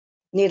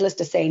 Needless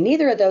to say,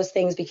 neither of those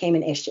things became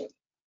an issue.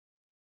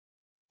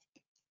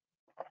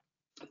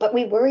 But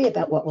we worry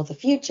about what will the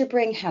future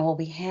bring, how will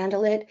we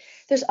handle it.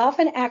 There's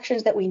often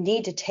actions that we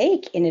need to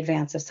take in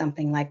advance of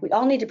something, like we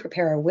all need to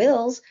prepare our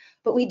wills,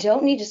 but we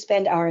don't need to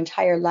spend our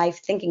entire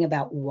life thinking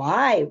about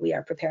why we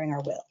are preparing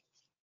our will.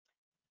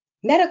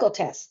 Medical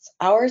tests,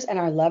 ours and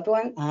our loved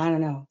one, I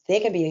don't know,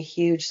 they can be a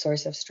huge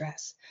source of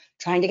stress.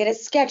 Trying to get it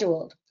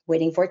scheduled,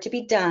 waiting for it to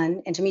be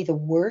done, and to me, the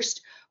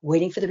worst,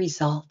 waiting for the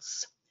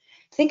results.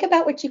 Think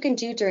about what you can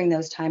do during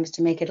those times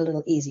to make it a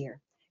little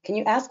easier. Can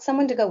you ask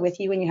someone to go with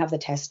you when you have the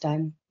test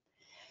done?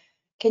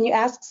 Can you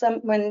ask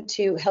someone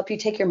to help you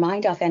take your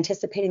mind off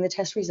anticipating the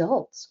test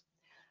results?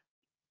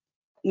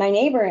 My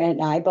neighbor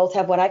and I both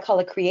have what I call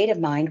a creative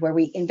mind, where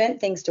we invent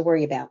things to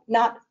worry about.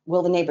 Not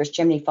will the neighbor's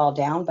chimney fall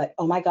down, but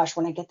oh my gosh,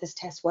 when I get this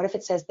test, what if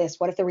it says this?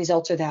 What if the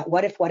results are that?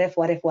 What if?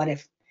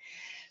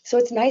 So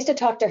it's nice to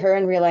talk to her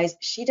and realize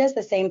she does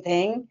the same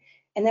thing.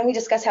 And then we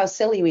discuss how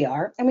silly we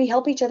are, and we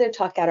help each other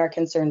talk out our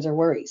concerns or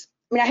worries.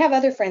 I mean, I have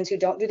other friends who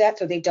don't do that,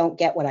 so they don't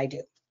get what I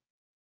do.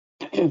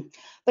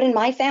 But in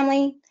my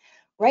family,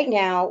 right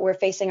now, we're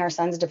facing our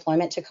son's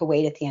deployment to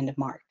Kuwait at the end of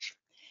March.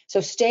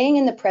 So staying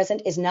in the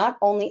present is not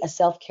only a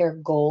self-care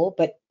goal,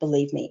 but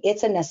believe me,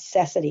 it's a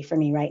necessity for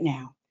me right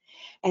now.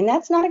 And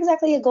that's not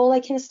exactly a goal I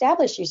can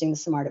establish using the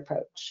SMART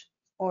approach.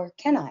 Or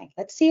can I?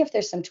 Let's see if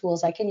there's some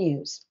tools I can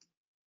use.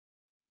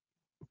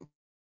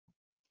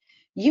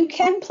 You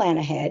can plan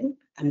ahead.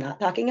 I'm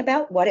not talking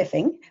about what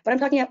ifing, but I'm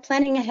talking about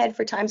planning ahead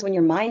for times when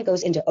your mind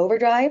goes into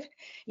overdrive.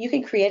 You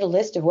can create a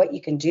list of what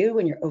you can do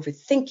when you're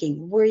overthinking,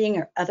 worrying,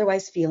 or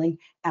otherwise feeling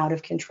out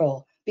of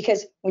control.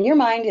 Because when your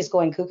mind is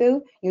going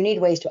cuckoo, you need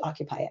ways to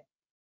occupy it.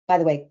 By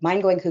the way,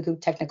 mind going cuckoo,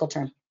 technical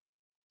term.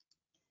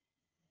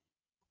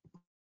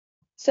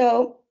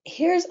 So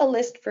here's a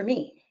list for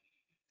me.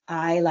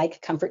 I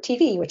like comfort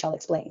TV, which I'll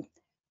explain.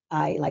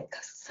 I like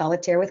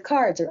solitaire with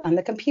cards or on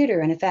the computer.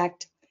 And in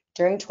fact,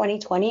 during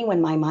 2020,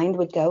 when my mind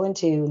would go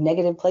into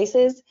negative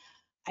places,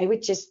 I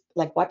would just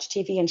like watch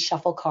TV and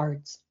shuffle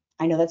cards.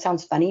 I know that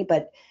sounds funny,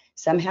 but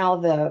somehow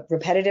the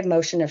repetitive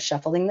motion of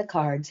shuffling the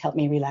cards helped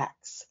me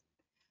relax.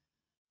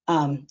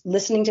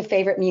 Listening to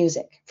favorite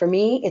music. For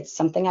me, it's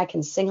something I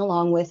can sing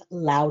along with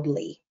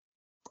loudly.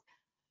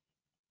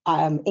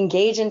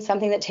 Engage in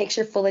something that takes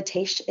your full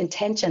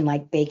attention,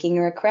 like baking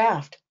or a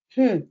craft.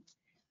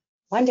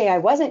 One day I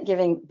wasn't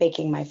giving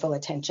baking my full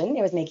attention.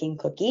 It was making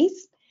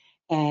cookies.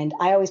 And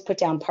I always put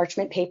down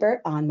parchment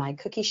paper on my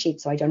cookie sheet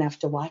so I don't have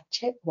to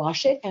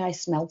wash it. And I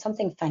smelled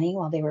something funny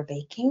while they were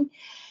baking.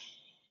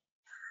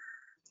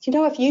 You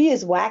know, if you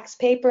use wax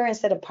paper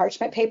instead of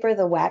parchment paper,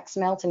 the wax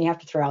melts and you have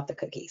to throw out the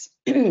cookies.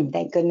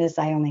 Thank goodness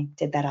I only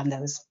did that on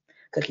those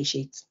cookie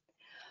sheets.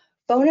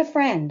 Phone a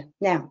friend.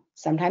 Now,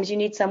 sometimes you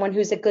need someone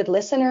who's a good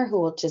listener, who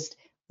will just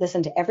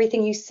listen to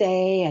everything you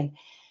say and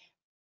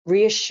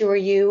reassure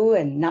you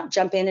and not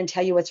jump in and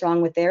tell you what's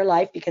wrong with their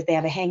life because they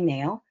have a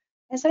hangnail.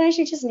 And sometimes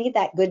you just need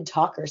that good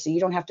talker so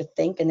you don't have to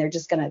think and they're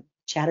just going to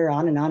chatter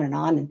on and on and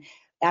on. And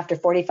after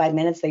 45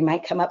 minutes, they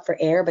might come up for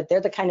air, but they're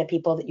the kind of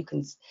people that you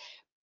can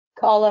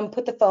call them,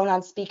 put the phone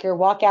on speaker,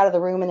 walk out of the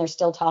room and they're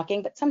still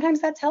talking. But sometimes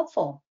that's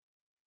helpful.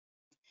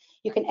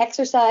 You can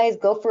exercise,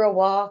 go for a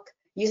walk,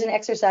 use an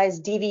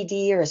exercise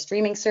DVD or a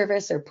streaming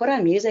service, or put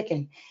on music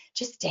and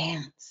just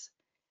dance.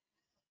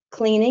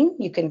 Cleaning,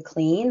 you can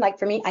clean. Like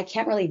for me, I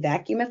can't really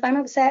vacuum if I'm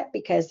upset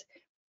because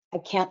I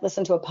can't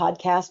listen to a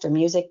podcast or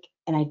music,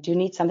 and I do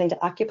need something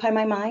to occupy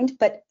my mind,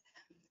 but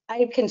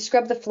I can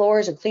scrub the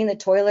floors or clean the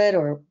toilet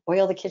or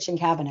oil the kitchen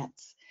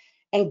cabinets.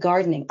 And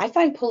gardening, I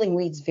find pulling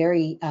weeds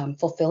very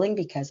fulfilling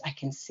because I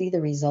can see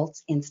the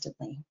results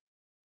instantly.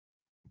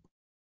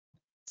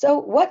 So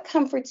what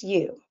comforts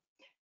you?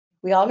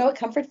 We all know what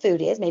comfort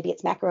food is. Maybe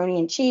it's macaroni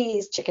and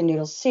cheese, chicken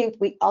noodle soup.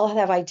 We all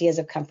have ideas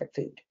of comfort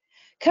food.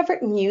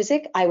 Comfort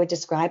music, I would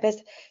describe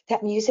as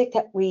that music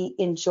that we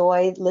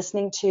enjoy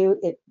listening to.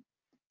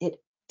 It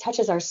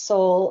touches our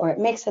soul, or it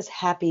makes us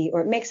happy,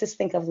 or it makes us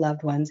think of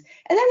loved ones.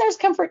 And then there's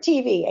comfort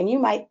TV, and you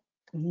might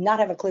not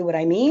have a clue what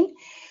I mean,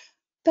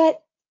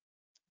 but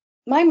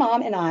my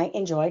mom and I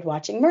enjoyed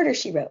watching Murder,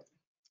 She Wrote,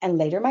 and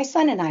later my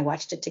son and I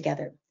watched it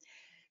together.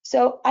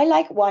 So I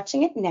like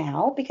watching it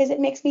now because it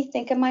makes me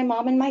think of my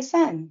mom and my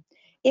son.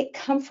 It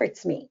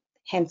comforts me,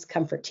 hence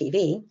comfort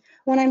TV,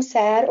 when I'm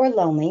sad or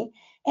lonely,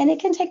 and it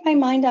can take my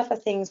mind off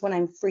of things when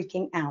I'm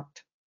freaking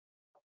out.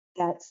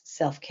 That's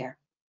self-care.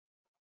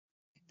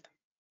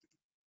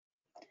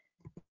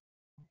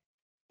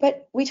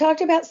 But we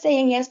talked about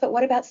saying yes, but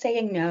what about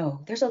saying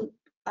no?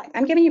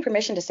 I'm giving you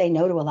permission to say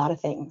no to a lot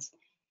of things.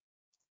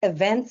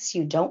 Events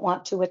you don't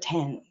want to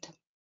attend.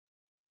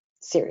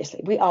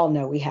 Seriously, we all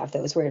know we have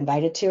those we're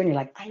invited to, and you're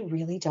like, I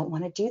really don't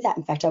want to do that.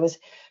 In fact, I was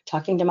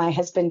talking to my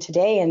husband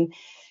today and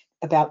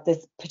about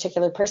this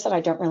particular person.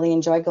 I don't really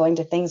enjoy going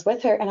to things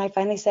with her. And I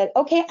finally said,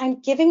 okay,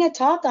 I'm giving a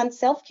talk on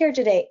self-care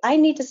today. I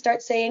need to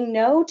start saying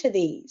no to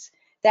these.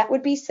 That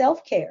would be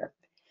self-care.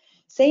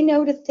 Say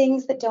no to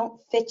things that don't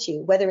fit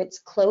you, whether it's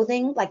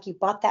clothing, like you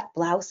bought that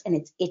blouse and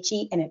it's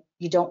itchy and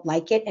you don't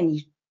like it,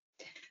 and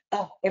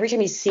every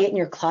time you see it in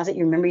your closet,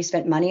 you remember you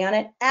spent money on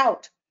it,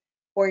 out.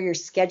 Or your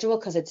schedule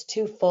because it's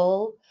too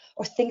full,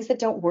 or things that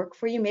don't work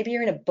for you. Maybe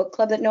you're in a book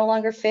club that no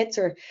longer fits,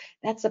 or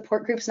that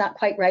support group's not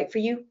quite right for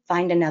you.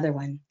 Find another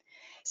one.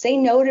 Say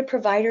no to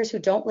providers who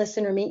don't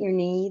listen or meet your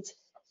needs,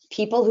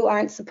 people who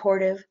aren't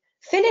supportive,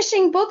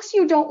 finishing books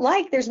you don't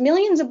like. There's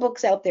millions of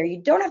books out there.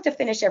 You don't have to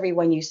finish every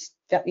one you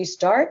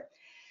start.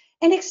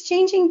 And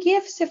exchanging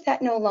gifts if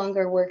that no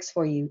longer works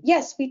for you.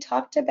 Yes, we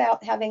talked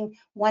about having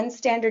one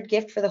standard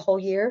gift for the whole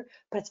year,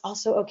 but it's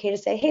also okay to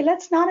say, hey,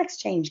 let's not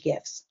exchange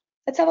gifts.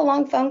 Let's have a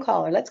long phone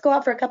call, or let's go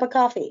out for a cup of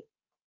coffee.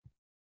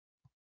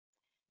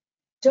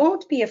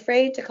 Don't be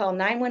afraid to call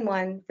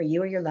 911 for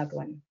you or your loved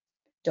one.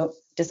 Don't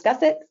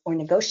discuss it or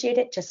negotiate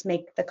it, just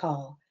make the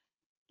call.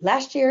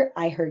 Last year,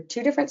 I heard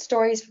 2 different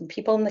stories from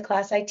people in the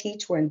class I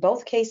teach, where in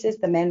both cases,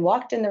 the men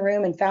walked in the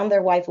room and found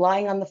their wife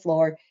lying on the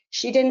floor.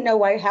 She didn't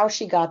know how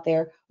she got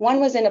there. One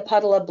was in a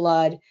puddle of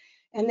blood,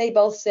 and they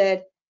both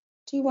said,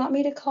 do you want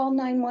me to call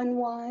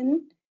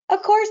 911?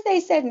 Of course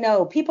they said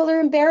no. People are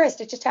embarrassed.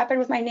 It just happened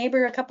with my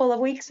neighbor a couple of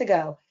weeks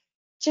ago.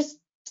 Just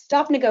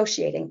stop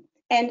negotiating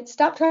and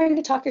stop trying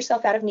to talk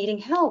yourself out of needing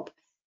help.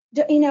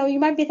 You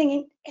might be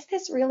thinking, is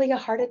this really a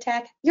heart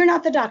attack? You're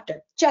not the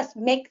doctor. Just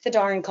make the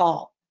darn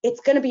call.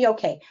 It's going to be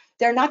okay.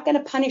 They're not going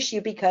to punish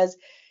you because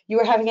you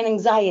were having an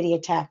anxiety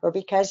attack or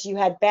because you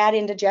had bad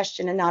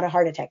indigestion and not a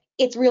heart attack.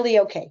 It's really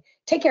okay.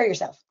 Take care of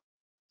yourself.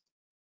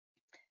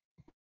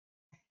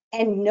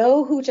 And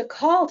know who to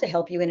call to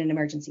help you in an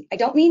emergency. I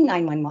don't mean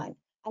 911.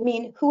 I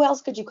mean, who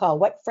else could you call?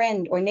 What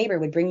friend or neighbor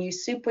would bring you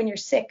soup when you're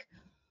sick,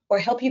 or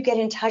help you get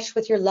in touch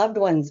with your loved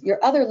ones, your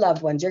other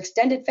loved ones, your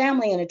extended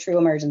family in a true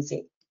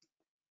emergency?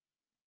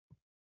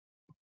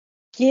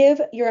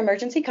 Give your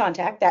emergency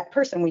contact, that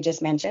person we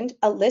just mentioned,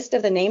 a list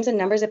of the names and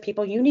numbers of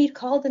people you need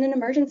called in an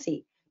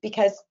emergency.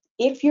 Because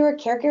if you're a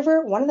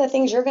caregiver, one of the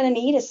things you're going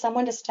to need is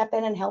someone to step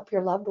in and help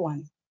your loved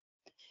one.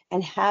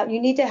 And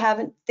you need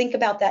to think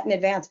about that in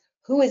advance.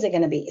 Who is it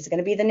going to be? Is it going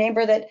to be the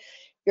neighbor that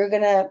they're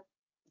going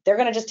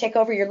to just take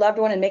over your loved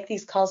one and make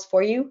these calls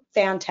for you?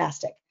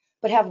 Fantastic.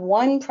 But have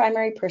one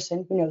primary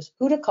person who knows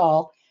who to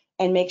call,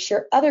 and make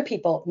sure other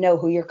people know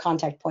who your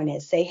contact point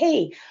is. Say,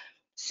 hey,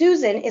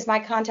 Susan is my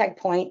contact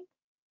point.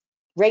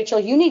 Rachel,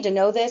 you need to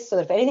know this so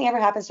that if anything ever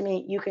happens to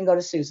me, you can go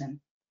to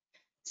Susan.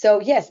 So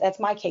yes, that's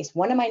my case.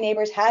 One of my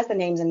neighbors has the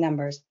names and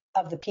numbers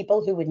of the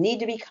people who would need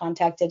to be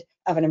contacted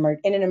in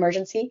an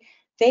emergency.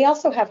 They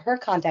also have her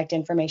contact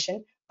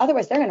information.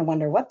 Otherwise, they're going to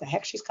wonder what the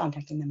heck she's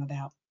contacting them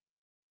about.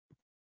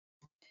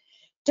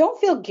 Don't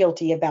feel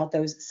guilty about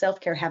those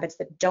self-care habits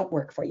that don't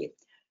work for you.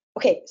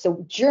 Okay,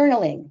 so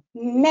journaling,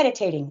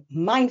 meditating,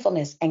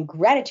 mindfulness, and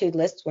gratitude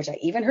lists, which I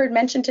even heard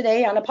mentioned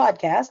today on a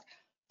podcast,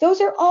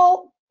 those are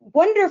all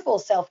wonderful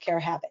self-care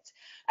habits.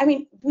 I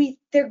mean,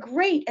 they're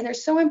great and they're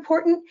so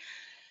important,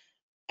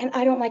 and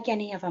I don't like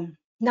any of them.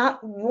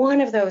 Not one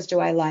of those do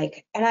I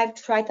like, and I've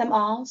tried them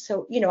all.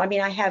 So,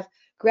 I have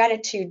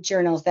gratitude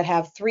journals that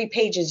have 3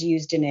 pages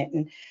used in it,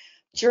 and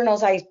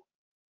journals I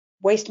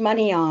waste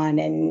money on,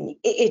 and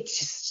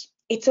it's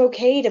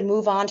okay to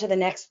move on to the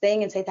next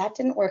thing and say, that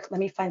didn't work, let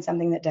me find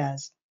something that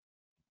does.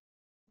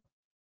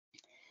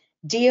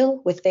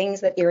 Deal with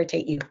things that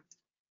irritate you.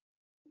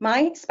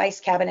 My spice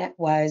cabinet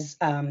was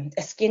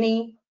a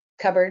skinny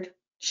cupboard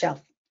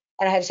shelf,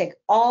 and I had to take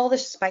all the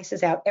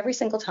spices out every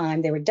single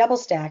time. They were double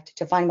stacked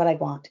to find what I'd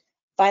want.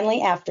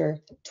 Finally, after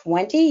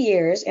 20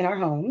 years in our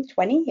home,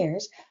 20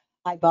 years,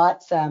 I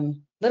bought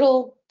some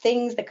little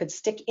things that could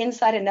stick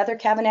inside another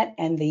cabinet,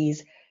 and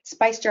these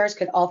spice jars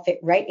could all fit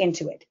right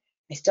into it.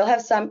 I still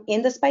have some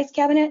in the spice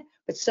cabinet,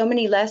 but so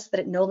many less that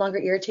it no longer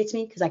irritates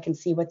me because I can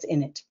see what's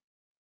in it.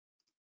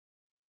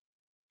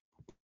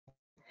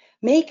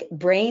 Make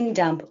brain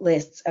dump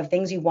lists of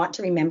things you want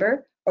to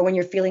remember or when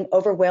you're feeling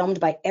overwhelmed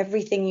by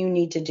everything you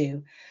need to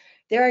do.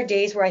 There are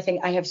days where I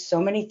think I have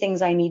so many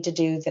things I need to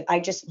do that I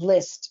just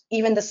list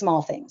even the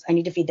small things. I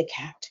need to feed the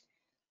cat.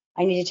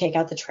 I need to take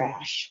out the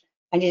trash.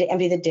 I need to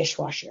empty the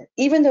dishwasher.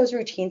 Even those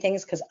routine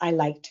things, because I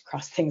like to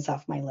cross things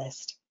off my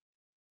list.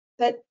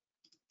 But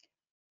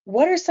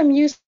what are some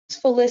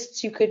useful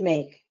lists you could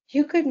make?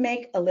 You could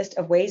make a list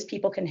of ways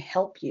people can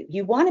help you.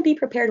 You want to be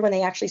prepared when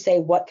they actually say,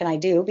 what can I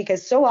do?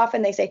 Because so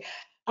often they say,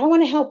 I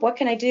want to help. What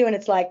can I do? And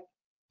it's like,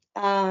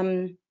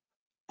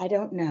 I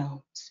don't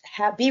know.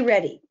 Be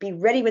ready. Be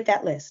ready with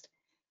that list.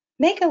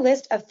 Make a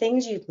list of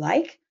things you'd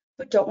like,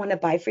 but don't want to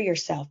buy for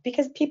yourself,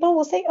 because people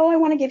will say, oh, I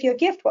want to give you a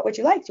gift. What would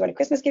you like? Do you want a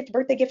Christmas gift, a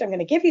birthday gift? I'm going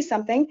to give you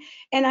something.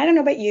 And I don't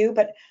know about you,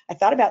 but I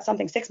thought about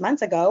something 6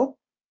 months ago,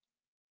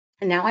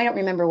 and now I don't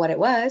remember what it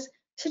was.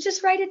 So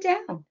just write it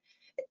down.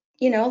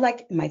 You know,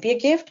 like it might be a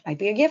gift, might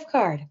be a gift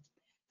card.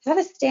 Have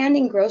a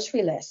standing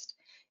grocery list.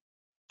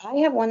 I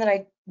have one that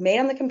I made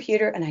on the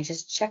computer, and I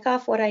just check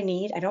off what I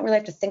need. I don't really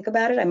have to think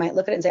about it. I might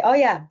look at it and say, oh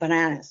yeah,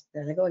 bananas.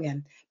 There they go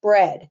again.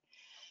 Bread.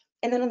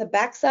 And then on the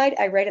back side,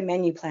 I write a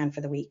menu plan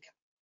for the week.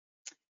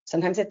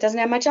 Sometimes it doesn't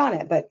have much on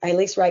it, but I at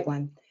least write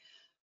one.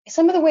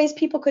 Some of the ways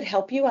people could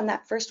help you on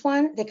that first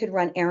one, they could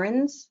run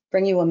errands,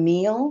 bring you a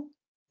meal,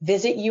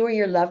 visit you or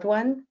your loved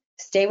one,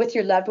 stay with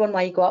your loved one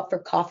while you go out for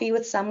coffee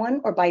with someone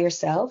or by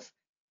yourself.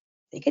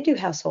 They could do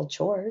household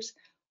chores.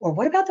 Or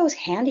what about those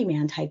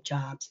handyman type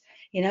jobs?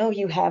 You know,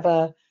 you have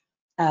a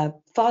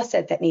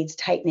faucet that needs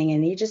tightening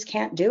and you just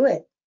can't do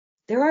it.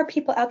 There are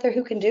people out there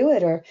who can do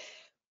it. Or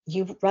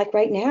you, like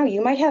right now,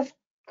 you might have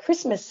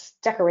Christmas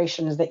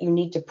decorations that you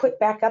need to put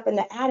back up in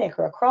the attic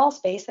or a crawl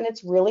space, and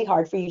it's really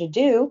hard for you to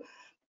do,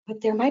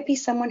 but there might be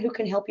someone who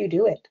can help you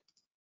do it.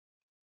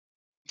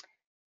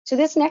 So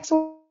this next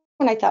one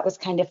I thought was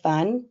kind of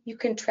fun. You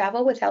can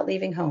travel without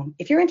leaving home.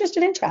 If you're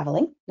interested in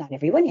traveling, not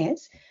everyone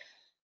is,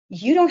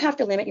 you don't have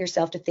to limit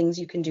yourself to things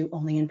you can do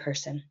only in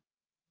person.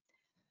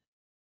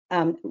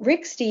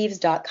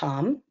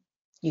 ricksteves.com.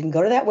 You can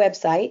go to that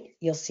website.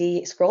 You'll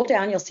see, scroll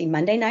down, you'll see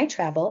Monday Night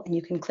Travel, and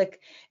you can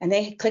click on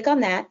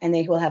that, and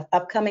they will have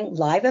upcoming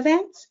live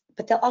events,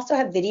 but they'll also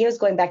have videos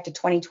going back to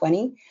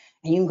 2020,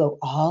 and you can go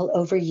all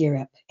over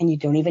Europe, and you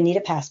don't even need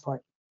a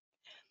passport.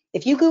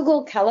 If you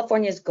Google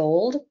California's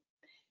Gold,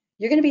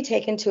 you're going to be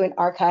taken to an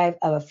archive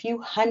of a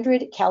few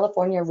hundred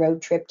California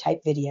road trip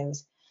type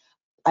videos.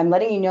 I'm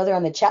letting you know they're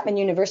on the Chapman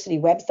University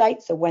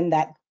website, so when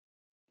that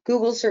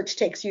Google search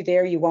takes you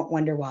there, you won't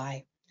wonder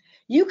why.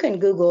 You can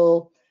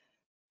Google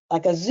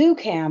like a zoo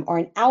cam or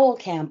an owl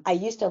cam. I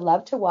used to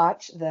love to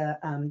watch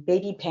the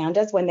baby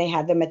pandas when they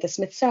had them at the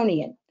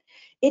Smithsonian.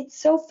 It's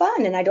so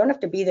fun, and I don't have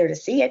to be there to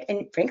see it.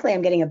 And frankly,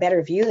 I'm getting a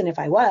better view than if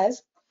I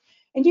was.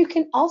 And you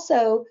can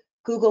also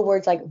Google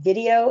words like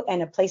video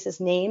and a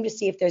place's name to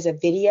see if there's a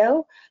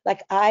video.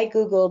 Like I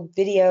Googled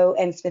video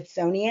and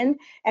Smithsonian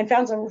and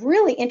found some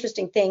really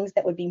interesting things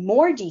that would be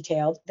more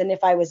detailed than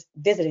if I was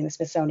visiting the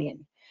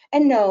Smithsonian.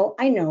 And no,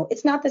 I know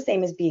it's not the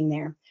same as being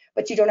there,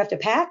 but you don't have to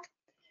pack,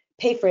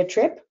 pay for a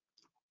trip,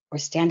 or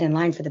stand in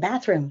line for the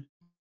bathroom.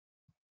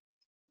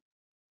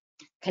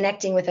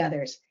 Connecting with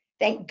others.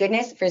 Thank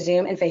goodness for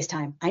Zoom and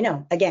FaceTime. I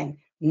know, again,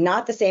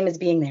 not the same as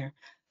being there.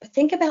 But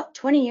think about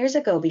 20 years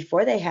ago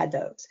before they had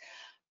those.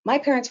 My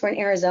parents were in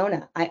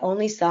Arizona. I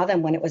only saw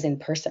them when it was in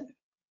person.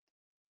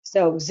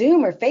 So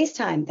Zoom or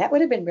FaceTime, that would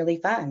have been really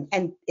fun.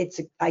 And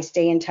I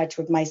stay in touch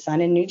with my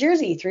son in New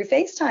Jersey through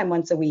FaceTime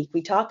once a week.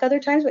 We talk other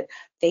times, but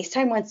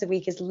FaceTime once a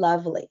week is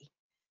lovely.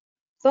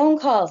 Phone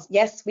calls.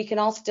 Yes, we can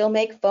all still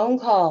make phone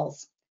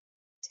calls.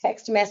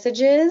 Text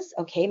messages.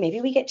 Okay, maybe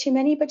we get too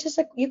many, but just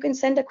you can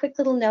send a quick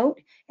little note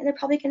and they're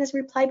probably going to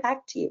reply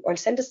back to you, or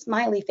send a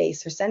smiley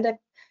face, or send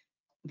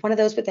one of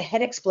those with the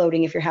head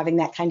exploding if you're having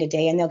that kind of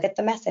day, and they'll get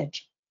the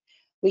message.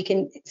 We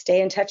can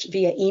stay in touch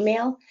via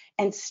email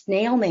and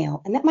snail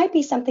mail. And that might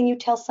be something you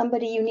tell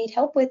somebody you need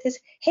help with is,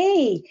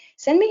 hey,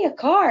 send me a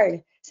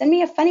card, send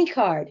me a funny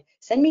card,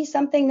 send me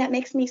something that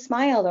makes me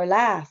smile or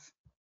laugh.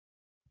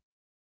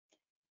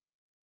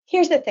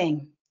 Here's the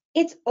thing.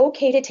 It's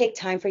okay to take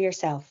time for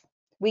yourself.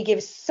 We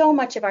give so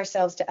much of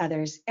ourselves to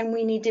others, and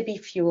we need to be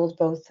fueled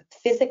both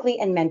physically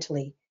and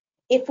mentally.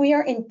 If we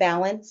are in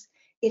balance,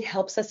 it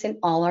helps us in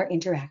all our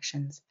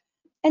interactions.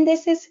 And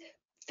this is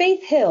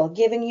Faith Hill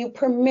giving you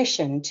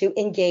permission to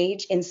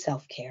engage in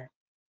self-care.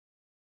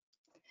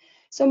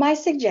 So my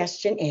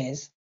suggestion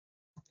is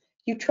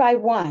you try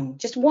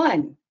just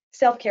one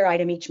self-care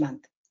item each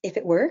month. If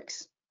it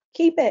works,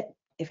 keep it.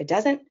 If it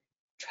doesn't,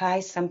 try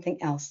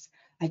something else.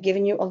 I've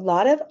given you a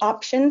lot of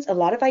options, a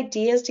lot of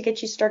ideas to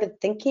get you started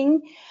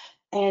thinking.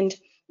 And,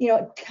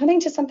 coming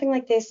to something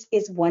like this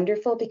is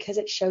wonderful because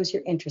it shows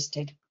you're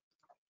interested.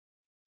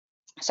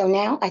 So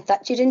now I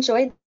thought you'd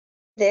enjoy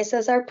this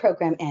as our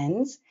program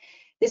ends.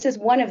 This is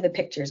one of the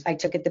pictures I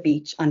took at the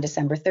beach on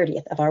December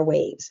 30th of our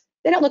waves.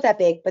 They don't look that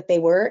big, but they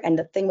were. And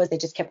the thing was, they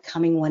just kept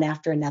coming one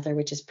after another,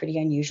 which is pretty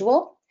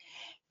unusual.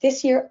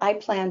 This year, I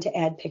plan to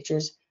add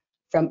pictures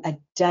from a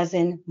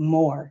dozen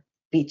more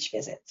beach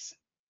visits.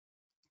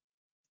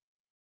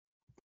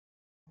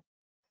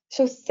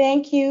 So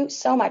thank you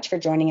so much for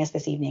joining us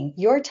this evening.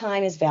 Your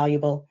time is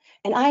valuable,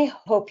 and I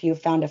hope you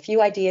found a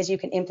few ideas you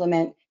can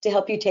implement to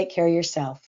help you take care of yourself.